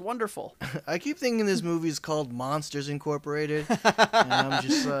 it's wonderful. I keep thinking this movie is called Monsters Incorporated, and I'm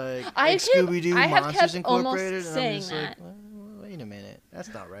just like Scooby-Doo I have Monsters kept almost Incorporated, and I'm saying just that. like, well, wait a minute,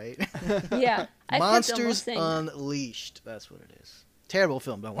 that's not right. Yeah. I've kept almost Monsters saying that. Unleashed. That's what it is. Terrible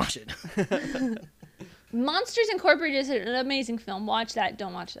film. Don't watch it. Monsters Incorporated is an amazing film. Watch that.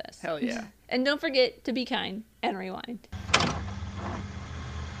 Don't watch this. Hell yeah. And don't forget to be kind and rewind.